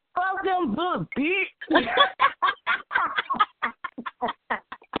books. Fuck them books, bitch.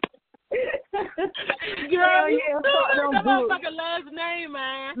 Girl, yeah, fuck them that books. motherfucking last name,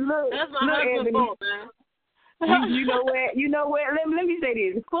 man. Look, That's my husband's Ebony. fault, man. You know what? You know what? Let me say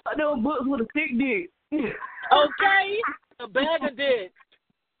this. Fuck them books with a thick dick. Okay? A bag of dicks.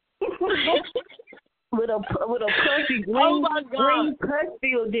 with a pushy green, Oh, my God. green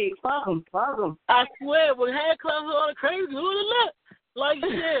puss-filled dick. Fuck 'em. Fuck 'em. I swear, with handcuffs on the crazy, who to look? Like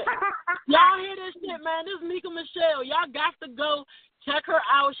shit. Y'all hear this shit, man? This is Mika Michelle. Y'all got to go check her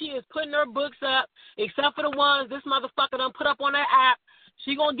out. She is putting her books up, except for the ones this motherfucker done put up on her app.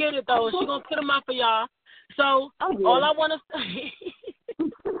 She gonna get it, though. She gonna put them up for y'all. So, all I want to say,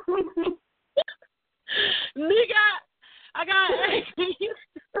 nigga, I got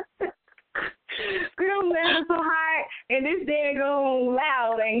Girl, man, it's so hot, and this daggone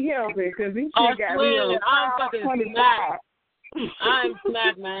loud ain't helping, because this shit got me on I'm fucking smacked. I'm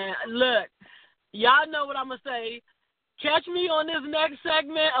smacked, man. Look, y'all know what I'm going to say. Catch me on this next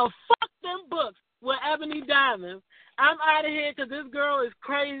segment of Fuck Them Books with Ebony Diamond. I'm out of here because this girl is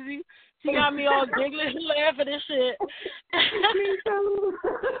crazy. She got me all giggling and laughing and shit. Me too.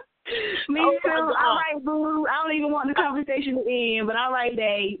 Me too. All right, boo. I don't even want the conversation to end, but all right,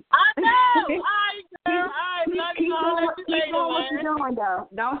 Dave. I know. All right, girl. All right, keep doing what you're doing, though.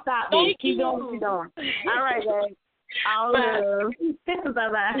 Don't stop, bitch. Keep doing what you're doing. All right, guys. All love.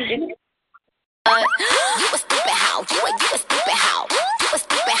 Bye-bye. You a stupid hoe. You a stupid hoe. You a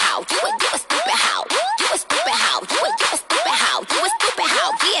stupid hoe. You a stupid hoe. You a stupid hoe. You a stupid hoe. You a stupid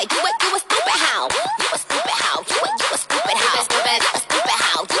hoe. Yeah, you a stupid hoe. You a stupid hoe. You a stupid hoe. You a stupid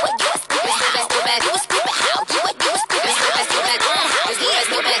hoe. You a stupid hoe. You a stupid hoe. You a stupid hoe.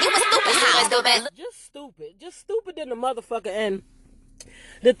 Just stupid than the motherfucker. And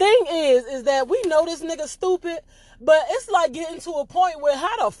the thing is that we know this nigga stupid, but it's like getting to a point where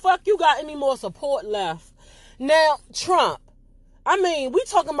how the fuck you got any more support left? Now, Trump, I mean, we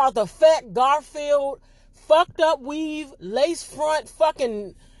talking about the fat Garfield, fucked up weave, lace front,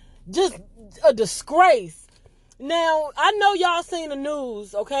 fucking just a disgrace. Now, I know y'all seen the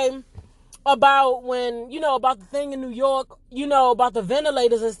news, okay, about when, about the thing in New York, about the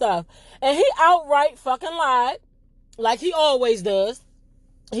ventilators and stuff. And he outright fucking lied, like he always does.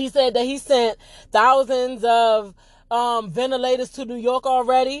 He said that he sent thousands of ventilators to New York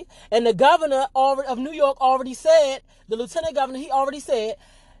already. And the governor of New York already said, the lieutenant governor, he already said,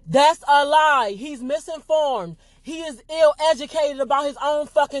 that's a lie. He's misinformed. He is ill-educated about his own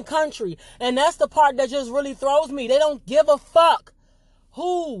fucking country. And that's the part that just really throws me. They don't give a fuck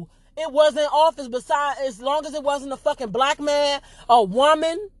who it was in office, besides, as long as it wasn't a fucking black man, a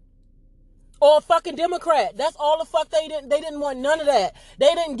woman, or a fucking Democrat. That's all the fuck they didn't want none of that.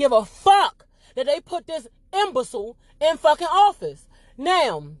 They didn't give a fuck that they put this imbecile in fucking office.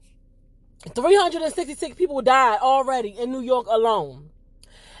 Now, 366 people died already in New York alone.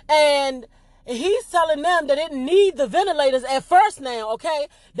 And he's telling them they didn't need the ventilators at first now, okay?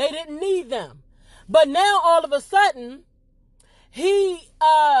 They didn't need them. But now all of a sudden, he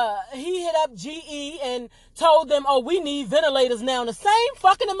hit up GE and told them, oh, we need ventilators now. The same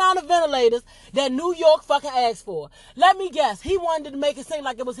fucking amount of ventilators that New York fucking asked for. Let me guess. He wanted to make it seem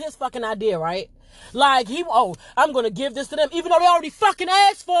like it was his fucking idea, right? Like, I'm going to give this to them, even though they already fucking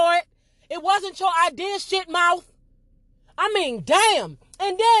asked for it. It wasn't your idea, shit mouth. I mean, damn.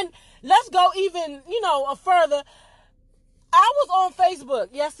 And then, let's go even, a further. I was on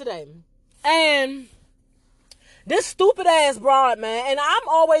Facebook yesterday, and this stupid ass broad, man, and I'm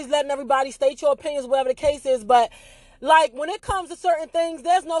always letting everybody state your opinions, whatever the case is, but like when it comes to certain things,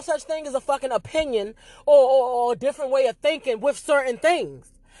 there's no such thing as a fucking opinion or a different way of thinking with certain things.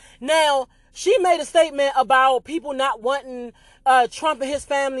 Now, she made a statement about people not wanting Trump and his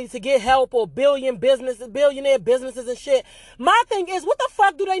family to get help, or billionaire businesses and shit. My thing is, what the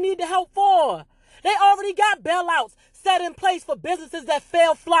fuck do they need the help for? They already got bailouts set in place for businesses that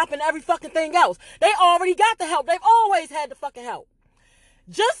fail, flop, and every fucking thing else. They already got the help. They've always had the fucking help.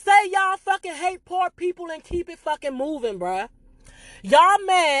 Just say y'all fucking hate poor people and keep it fucking moving, bruh. Y'all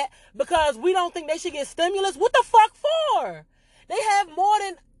mad because we don't think they should get stimulus? What the fuck for? They have more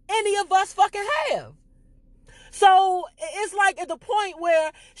than any of us fucking have. So it's like at the point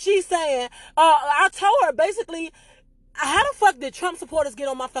where she's saying, I told her basically, how the fuck did Trump supporters get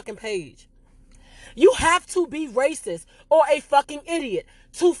on my fucking page? You have to be racist or a fucking idiot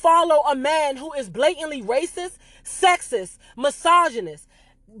to follow a man who is blatantly racist, sexist, misogynist,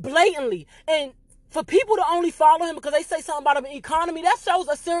 blatantly. And for people to only follow him because they say something about an economy, that shows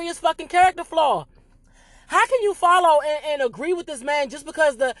a serious fucking character flaw. How can you follow and agree with this man just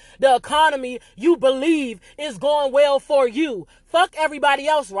because the economy you believe is going well for you? Fuck everybody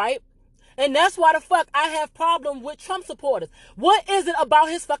else, right? And that's why the fuck I have problem with Trump supporters. What is it about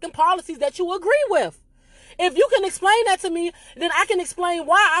his fucking policies that you agree with? If you can explain that to me, then I can explain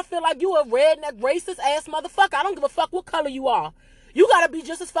why I feel like you a redneck, racist ass motherfucker. I don't give a fuck what color you are. You gotta be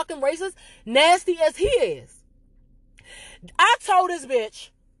just as fucking racist, nasty as he is. I told this bitch,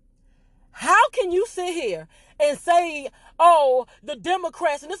 how can you sit here and say, oh, the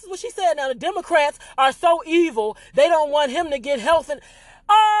Democrats, and this is what she said now, the Democrats are so evil, they don't want him to get health and...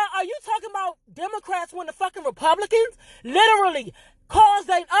 are you talking about Democrats when the fucking Republicans literally caused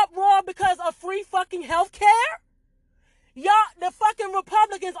an uproar because of free fucking health care? Y'all, the fucking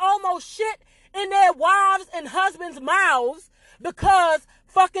Republicans almost shit in their wives' and husbands' mouths because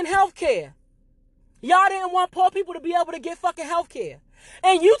fucking health care. Y'all didn't want poor people to be able to get fucking health care.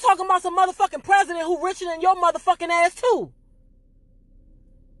 And you talking about some motherfucking president who richer than your motherfucking ass too.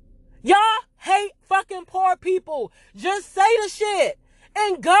 Y'all hate fucking poor people. Just say the shit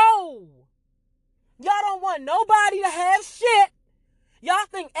and go. Y'all don't want nobody to have shit. Y'all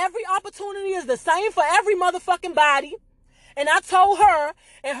think every opportunity is the same for every motherfucking body. And I told her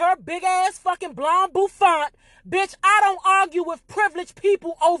and her big ass fucking blonde bouffant, bitch, I don't argue with privileged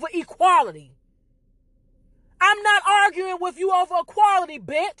people over equality. I'm not arguing with you over equality,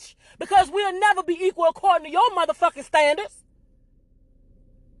 bitch, because we'll never be equal according to your motherfucking standards.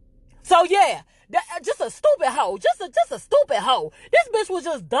 So yeah, just a stupid hoe. Just a stupid hoe. This bitch was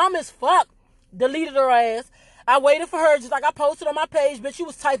just dumb as fuck. Deleted her ass. I waited for her, just like I posted on my page, bitch. You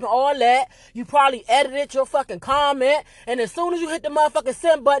was typing all that. You probably edited your fucking comment. And as soon as you hit the motherfucking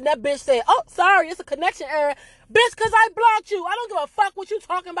send button, that bitch said, oh, sorry, it's a connection error. Bitch, because I blocked you. I don't give a fuck what you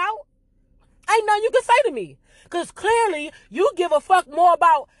talking about. Ain't nothing you can say to me. Because clearly, you give a fuck more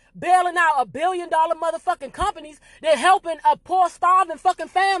about bailing out $1 billion motherfucking companies than helping a poor, starving fucking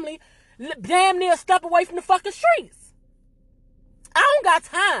family damn near step away from the fucking streets. I don't got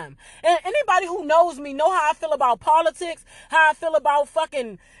time. And anybody who knows me know how I feel about politics, how I feel about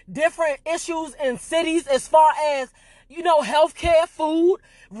fucking different issues in cities as far as, you know, healthcare, food,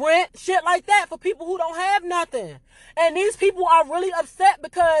 rent, shit like that for people who don't have nothing. And these people are really upset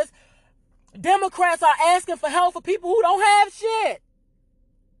because Democrats are asking for help for people who don't have shit.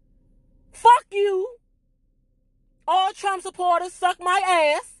 Fuck you. All Trump supporters suck my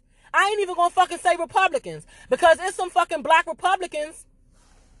ass. I ain't even gonna fucking say Republicans, because it's some fucking black Republicans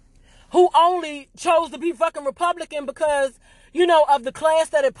who only chose to be fucking Republican because, you know, of the class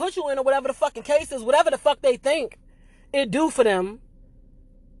that it put you in or whatever the fucking case is, whatever the fuck they think it do for them.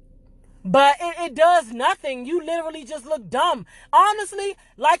 But it does nothing. You literally just look dumb. Honestly,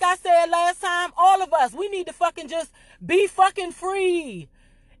 like I said last time, all of us, we need to fucking just be fucking free.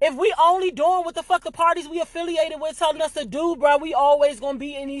 If we only doing what the fuck the parties we affiliated with telling us to do, bro, we always gonna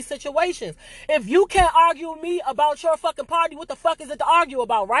be in these situations. If you can't argue with me about your fucking party, what the fuck is it to argue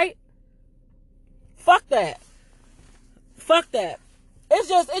about, right? Fuck that. Fuck that.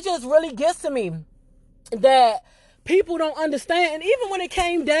 It just really gets to me that people don't understand. And even when it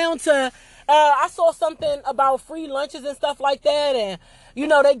came down to, I saw something about free lunches and stuff like that, and, you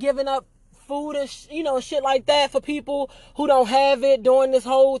know, they giving up food and shit like that for people who don't have it during this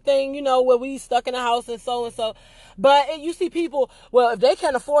whole thing, you know, where we stuck in the house and so. But you see people, well, if they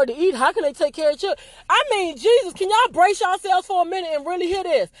can't afford to eat, how can they take care of children? I mean, Jesus, can y'all brace yourselves for a minute and really hear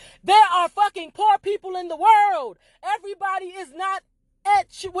this? There are fucking poor people in the world. Everybody is not at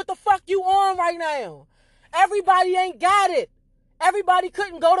what the fuck you on right now. Everybody ain't got it. Everybody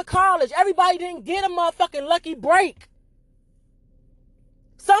couldn't go to college. Everybody didn't get a motherfucking lucky break.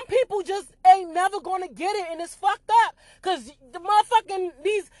 Some people just ain't never gonna get it, and it's fucked up. Cause the motherfucking,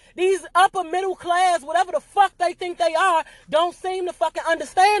 these upper middle class, whatever the fuck they think they are, don't seem to fucking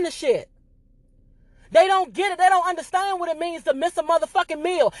understand the shit. They don't get it. They don't understand what it means to miss a motherfucking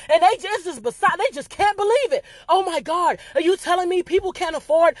meal. And they just can't believe it. Oh my God, are you telling me people can't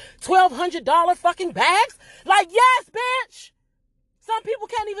afford $1,200 fucking bags? Like, yes, bitch. Some people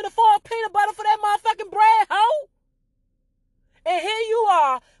can't even afford peanut butter for that motherfucking bread, hoe. And here you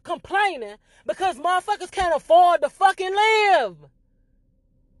are complaining because motherfuckers can't afford to fucking live.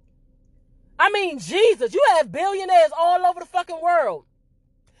 I mean, Jesus, you have billionaires all over the fucking world.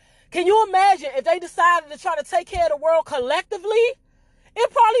 Can you imagine if they decided to try to take care of the world collectively?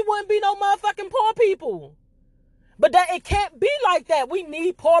 It probably wouldn't be no motherfucking poor people. But that it can't be like that. We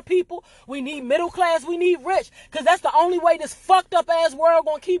need poor people. We need middle class. We need rich. Because that's the only way this fucked up ass world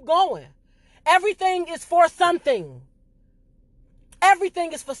gonna keep going. Everything is for something.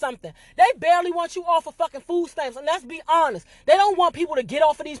 Everything is for something. They barely want you off of fucking food stamps. And let's be honest. They don't want people to get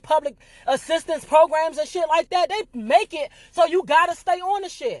off of these public assistance programs and shit like that. They make it so you gotta stay on the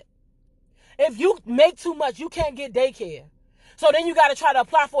shit. If you make too much, you can't get daycare. So then you gotta try to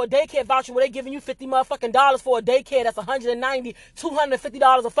apply for a daycare voucher where they giving you $50 motherfucking dollars for a daycare that's $190,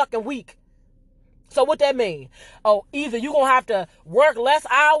 $250 a fucking week. So what that mean? Oh, either you gonna have to work less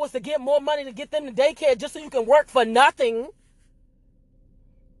hours to get more money to get them to daycare just so you can work for nothing.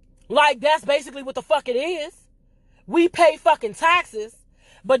 Like, that's basically what the fuck it is. We pay fucking taxes,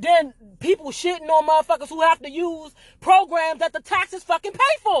 but then people shitting on motherfuckers who have to use programs that the taxes fucking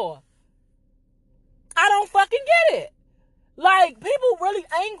pay for. I don't fucking get it. Like, people really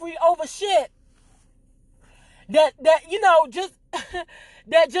angry over shit that you know, just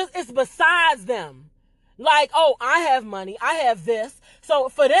that just is besides them. Like, oh, I have money, I have this. So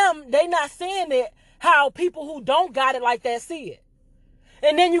for them, they not seeing it how people who don't got it like that see it.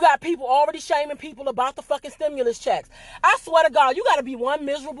 And then you got people already shaming people about the fucking stimulus checks. I swear to God, you got to be one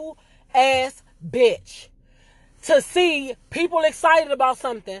miserable ass bitch to see people excited about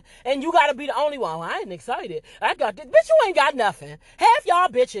something, and you got to be the only one. Well, I ain't excited. I got this. Bitch, you ain't got nothing. Half y'all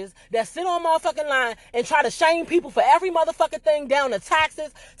bitches that sit on motherfucking line and try to shame people for every motherfucking thing, down to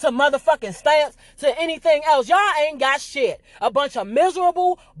taxes, to motherfucking stamps, to anything else. Y'all ain't got shit. A bunch of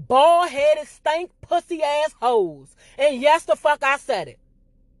miserable, bald-headed, stank, pussy-ass hoes. And yes, the fuck I said it.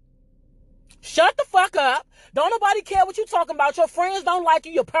 Shut the fuck up. Don't nobody care what you talking about. Your friends don't like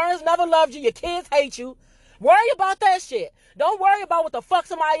you. Your parents never loved you. Your kids hate you. Worry about that shit. Don't worry about what the fuck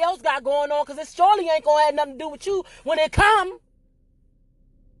somebody else got going on, because it surely ain't gonna have nothing to do with you when it come.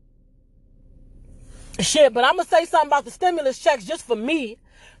 Shit, but I'm gonna say something about the stimulus checks just for me.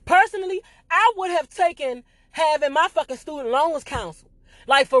 Personally, I would have taken having my fucking student loans canceled.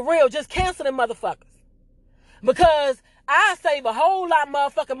 Like, for real, just cancel them motherfuckers. Because I save a whole lot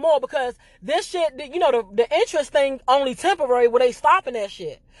motherfucking more, because this shit, you know, the interest thing only temporary where they stopping that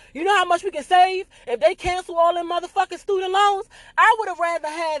shit. You know how much we can save if they cancel all them motherfucking student loans? I would have rather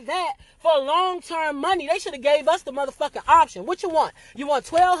had that for long-term money. They should have gave us the motherfucking option. What you want? You want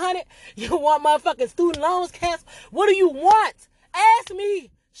 $1,200? You want motherfucking student loans canceled? What do you want? Ask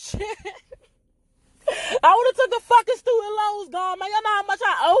me. Shit. I would have took the fucking student loans gone, man. Y'all know how much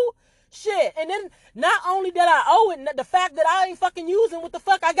I owe? Shit. And then not only did I owe it, the fact that I ain't fucking using what the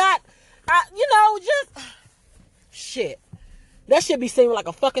fuck I got, just shit. That should be seeming like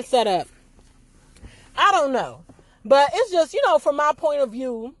a fucking setup. I don't know. But it's just, from my point of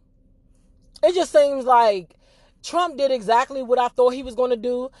view, it just seems like Trump did exactly what I thought he was going to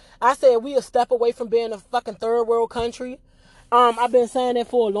do. I said we a step away from being a fucking third world country. I've been saying that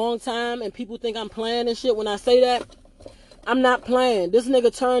for a long time, and people think I'm playing and shit when I say that. I'm not playing. This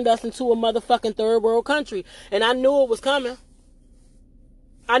nigga turned us into a motherfucking third world country, and I knew it was coming.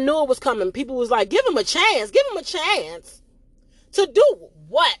 People was like, give him a chance. Give him a chance. To do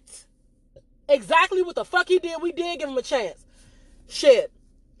what? Exactly what the fuck he did. We did give him a chance. Shit.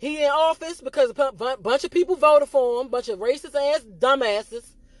 He in office because a bunch of people voted for him. Bunch of racist ass dumbasses.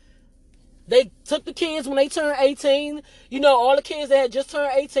 They took the kids when they turned 18. All the kids that had just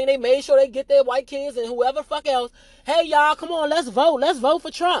turned 18, they made sure they get their white kids and whoever the fuck else. Hey, y'all, come on, let's vote. Let's vote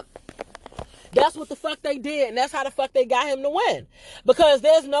for Trump. That's what the fuck they did, and that's how the fuck they got him to win. Because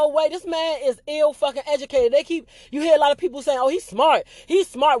there's no way. This man is ill fucking educated. You hear a lot of people saying, oh, he's smart. He's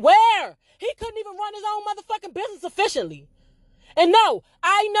smart. Where? He couldn't even run his own motherfucking business efficiently. And no,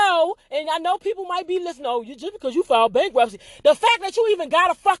 I know, and I know people might be listening, oh, just because you filed bankruptcy. The fact that you even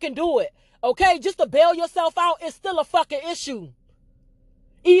gotta fucking do it, okay, just to bail yourself out is still a fucking issue.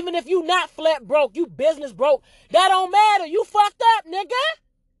 Even if you not flat broke, you business broke, that don't matter. You fucked up, nigga.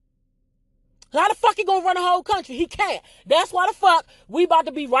 How the fuck he gonna run a whole country? He can't. That's why the fuck we about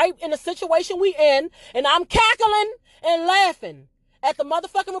to be right in the situation we in, and I'm cackling and laughing at the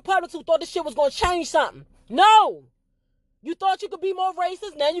motherfucking Republicans who thought this shit was gonna change something. No. You thought you could be more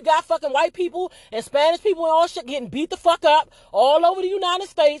racist. Now you got fucking white people and Spanish people and all shit getting beat the fuck up all over the United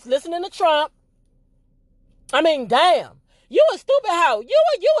States listening to Trump. I mean, damn. You a stupid hoe.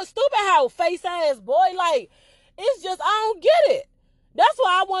 You a stupid hoe, face ass boy. Like, it's just, I don't get it. That's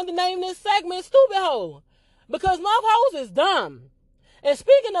why I wanted to name this segment Stupid Hoe. Because motherfuckers is dumb. And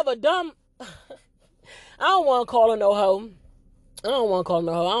speaking of a dumb, I don't want to call her no hoe. I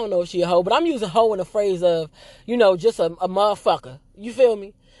don't know if she a hoe, but I'm using hoe in the phrase of, just a motherfucker. You feel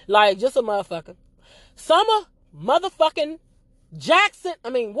me? Like, just a motherfucker. Summer motherfucking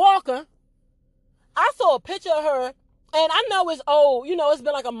Walker. I saw a picture of her, and I know it's old. It's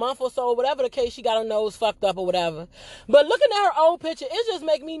been like a month or so, whatever the case, she got her nose fucked up or whatever. But looking at her old picture, it just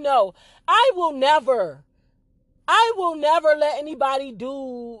make me know I will never let anybody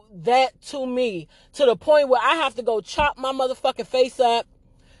do that to me to the point where I have to go chop my motherfucking face up.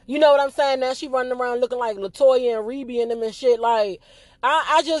 You know what I'm saying? Now she running around looking like LaToya and Reby and them and shit. Like,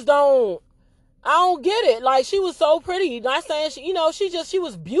 I don't get it. Like, she was so pretty. Not saying she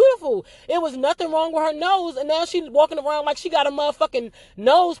was beautiful. It was nothing wrong with her nose. And now she's walking around like she got a motherfucking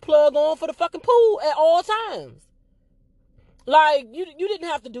nose plug on for the fucking pool at all times. Like, you didn't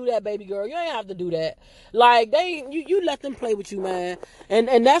have to do that, baby girl. You ain't have to do that. Like, you let them play with you, man.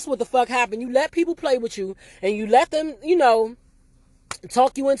 And that's what the fuck happened. You let people play with you, and you let them,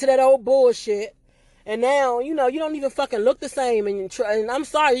 talk you into that old bullshit. And now, you don't even fucking look the same. And I'm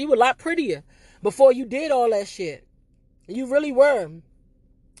sorry, you were a lot prettier before you did all that shit. You really were.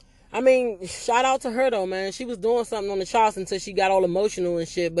 I mean, shout out to her, though, man. She was doing something on the charts until she got all emotional and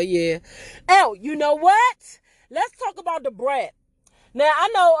shit. But, yeah. Oh, you know what? Let's talk about the brat. Now, I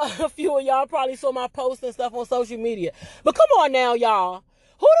know a few of y'all probably saw my posts and stuff on social media. But come on now, y'all.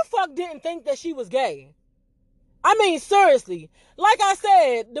 Who the fuck didn't think that she was gay? I mean, seriously. Like I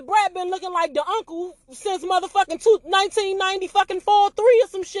said, the brat been looking like the uncle since motherfucking 1990 fucking 4-3 or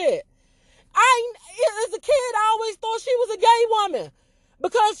some shit. As a kid, I always thought she was a gay woman.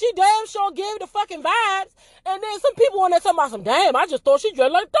 Because she damn sure gave the fucking vibes. And then some people on there talking about some, damn, I just thought she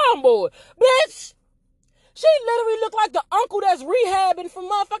dressed like Tomboy. Bitch! She literally looked like the uncle that's rehabbing from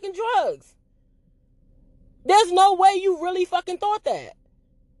motherfucking drugs. There's no way you really fucking thought that.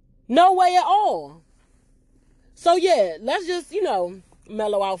 No way at all. So yeah, let's just,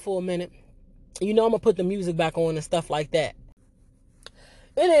 mellow out for a minute. I'm going to put the music back on and stuff like that.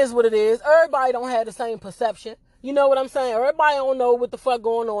 It is what it is. Everybody don't have the same perception. You know what I'm saying? Everybody don't know what the fuck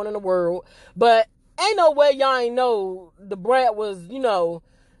going on in the world. But ain't no way y'all ain't know the brat was,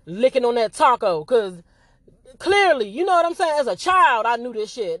 licking on that taco. Because clearly, you know what I'm saying? As a child, I knew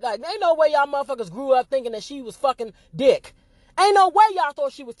this shit. Like, ain't no way y'all motherfuckers grew up thinking that she was fucking dick. Ain't no way y'all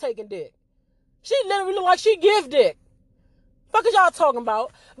thought she was taking dick. She literally looked like she give dick. Fuck is y'all talking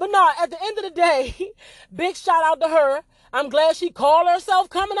about? But nah, at the end of the day, big shout out to her. I'm glad she called herself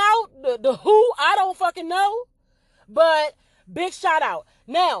coming out. The who, I don't fucking know. But big shout out.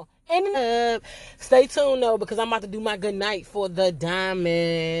 Now, stay tuned though, because I'm about to do my good night for the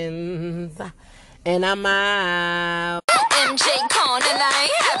Diamonds. And I'm out. MJ Con and I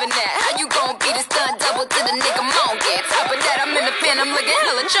ain't having that. How you gon' be the stunt double to the nigga monkey? Top of that, I'm in the pen, I'm looking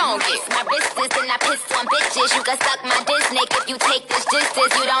hella chunky. My wrist is and I piss on bitches. You can suck my dick snake if you take this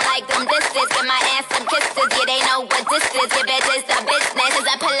distance. You don't like them distance, give my ass some kisses. Yeah, they know what this is. Give it is the business. Cause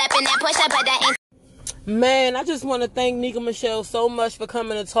I pull up in that push up, but that ain't. Man, I just want to thank Nika Michelle so much for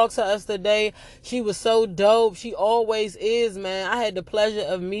coming to talk to us today. She was so dope. She always is, man. I had the pleasure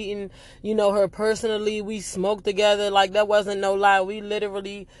of meeting, her personally. We smoked together. Like, that wasn't no lie. We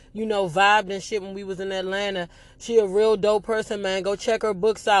literally, vibed and shit when we was in Atlanta. She a real dope person, man. Go check her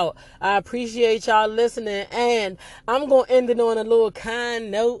books out. I appreciate y'all listening. And I'm going to end it on a little kind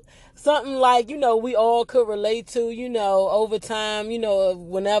note. Something like, we all could relate to, over time,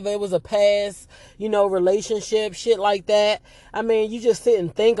 whenever it was a past, relationship, shit like that. I mean, you just sit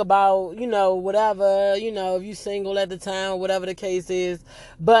and think about, whatever, if you single at the time, whatever the case is.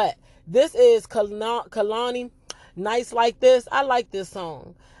 But this is Kehlani, Nights Like This. I like this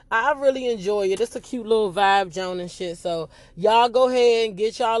song. I really enjoy it. It's a cute little vibe, Joan and shit. So y'all go ahead and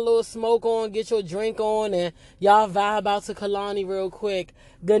get y'all little smoke on, get your drink on, and y'all vibe out to Kehlani real quick.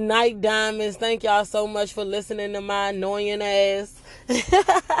 Good night, Diamonds. Thank y'all so much for listening to my annoying ass.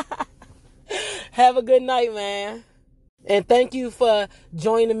 Have a good night, man. And thank you for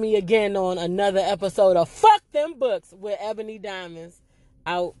joining me again on another episode of Fuck Them Books with Ebony Diamonds.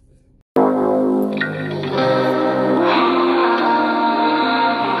 Out.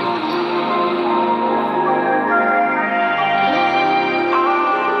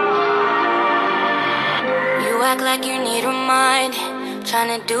 Act like you need a mind,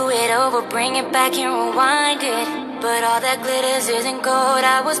 trying to do it over, bring it back and rewind it. But all that glitters isn't gold,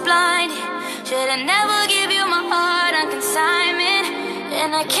 I was blind. Should've never give you my heart on consignment.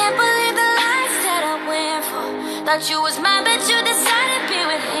 And I can't believe the lies that I went for. Thought you was mine, but you decided to be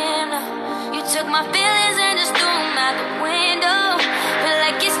with him. No, you took my feelings and just threw them out the window. Feel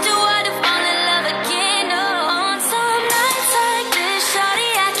like it's too hard to fall in love again. No, on some nights like this,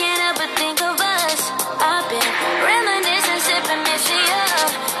 shawty, I can't help but think of us. I've been reminiscing, sipping, missing up.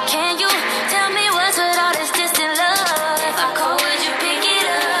 Can you tell me what's with all this distant love? If I call, would you pick it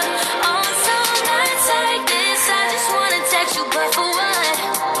up? On some nights like this, I just wanna text you, but for what?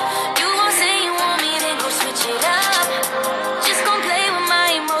 You gon' say you want me, then go switch it up. Just gon' play with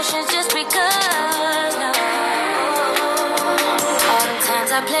my emotions just because. No. All the times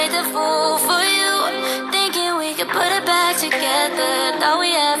I played the fool for you, thinking we could put it back together. Thought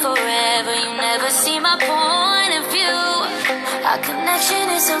we had forever, you never see my point of view. Our connection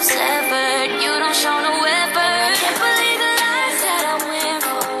is so severed, you don't show no effort. Can't believe the lies that I went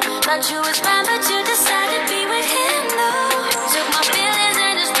for. Thought you was mine, but you decided to be with him, no. Took my feelings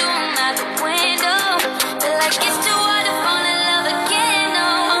and just threw them out the window. Feel like it's too hard to fall in love again, no.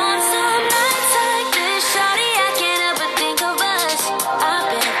 On some nights like this, shawty, I can't help but think of us.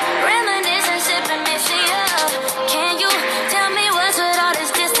 I've been reminiscing, sipping, missing up. Can you tell me what's with all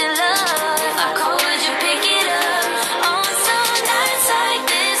this distant love? If I call, would you pick it up? On some nights like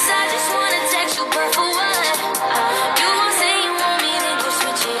this, I just wanna text you, but for what? You gon' say you want me, then go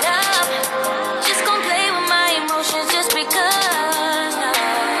switch it up. Just gon' play with my emotions just because. No.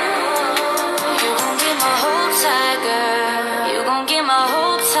 You gon' get my whole tiger. You gon' get my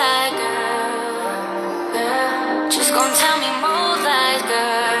whole tiger. Just gon' tell me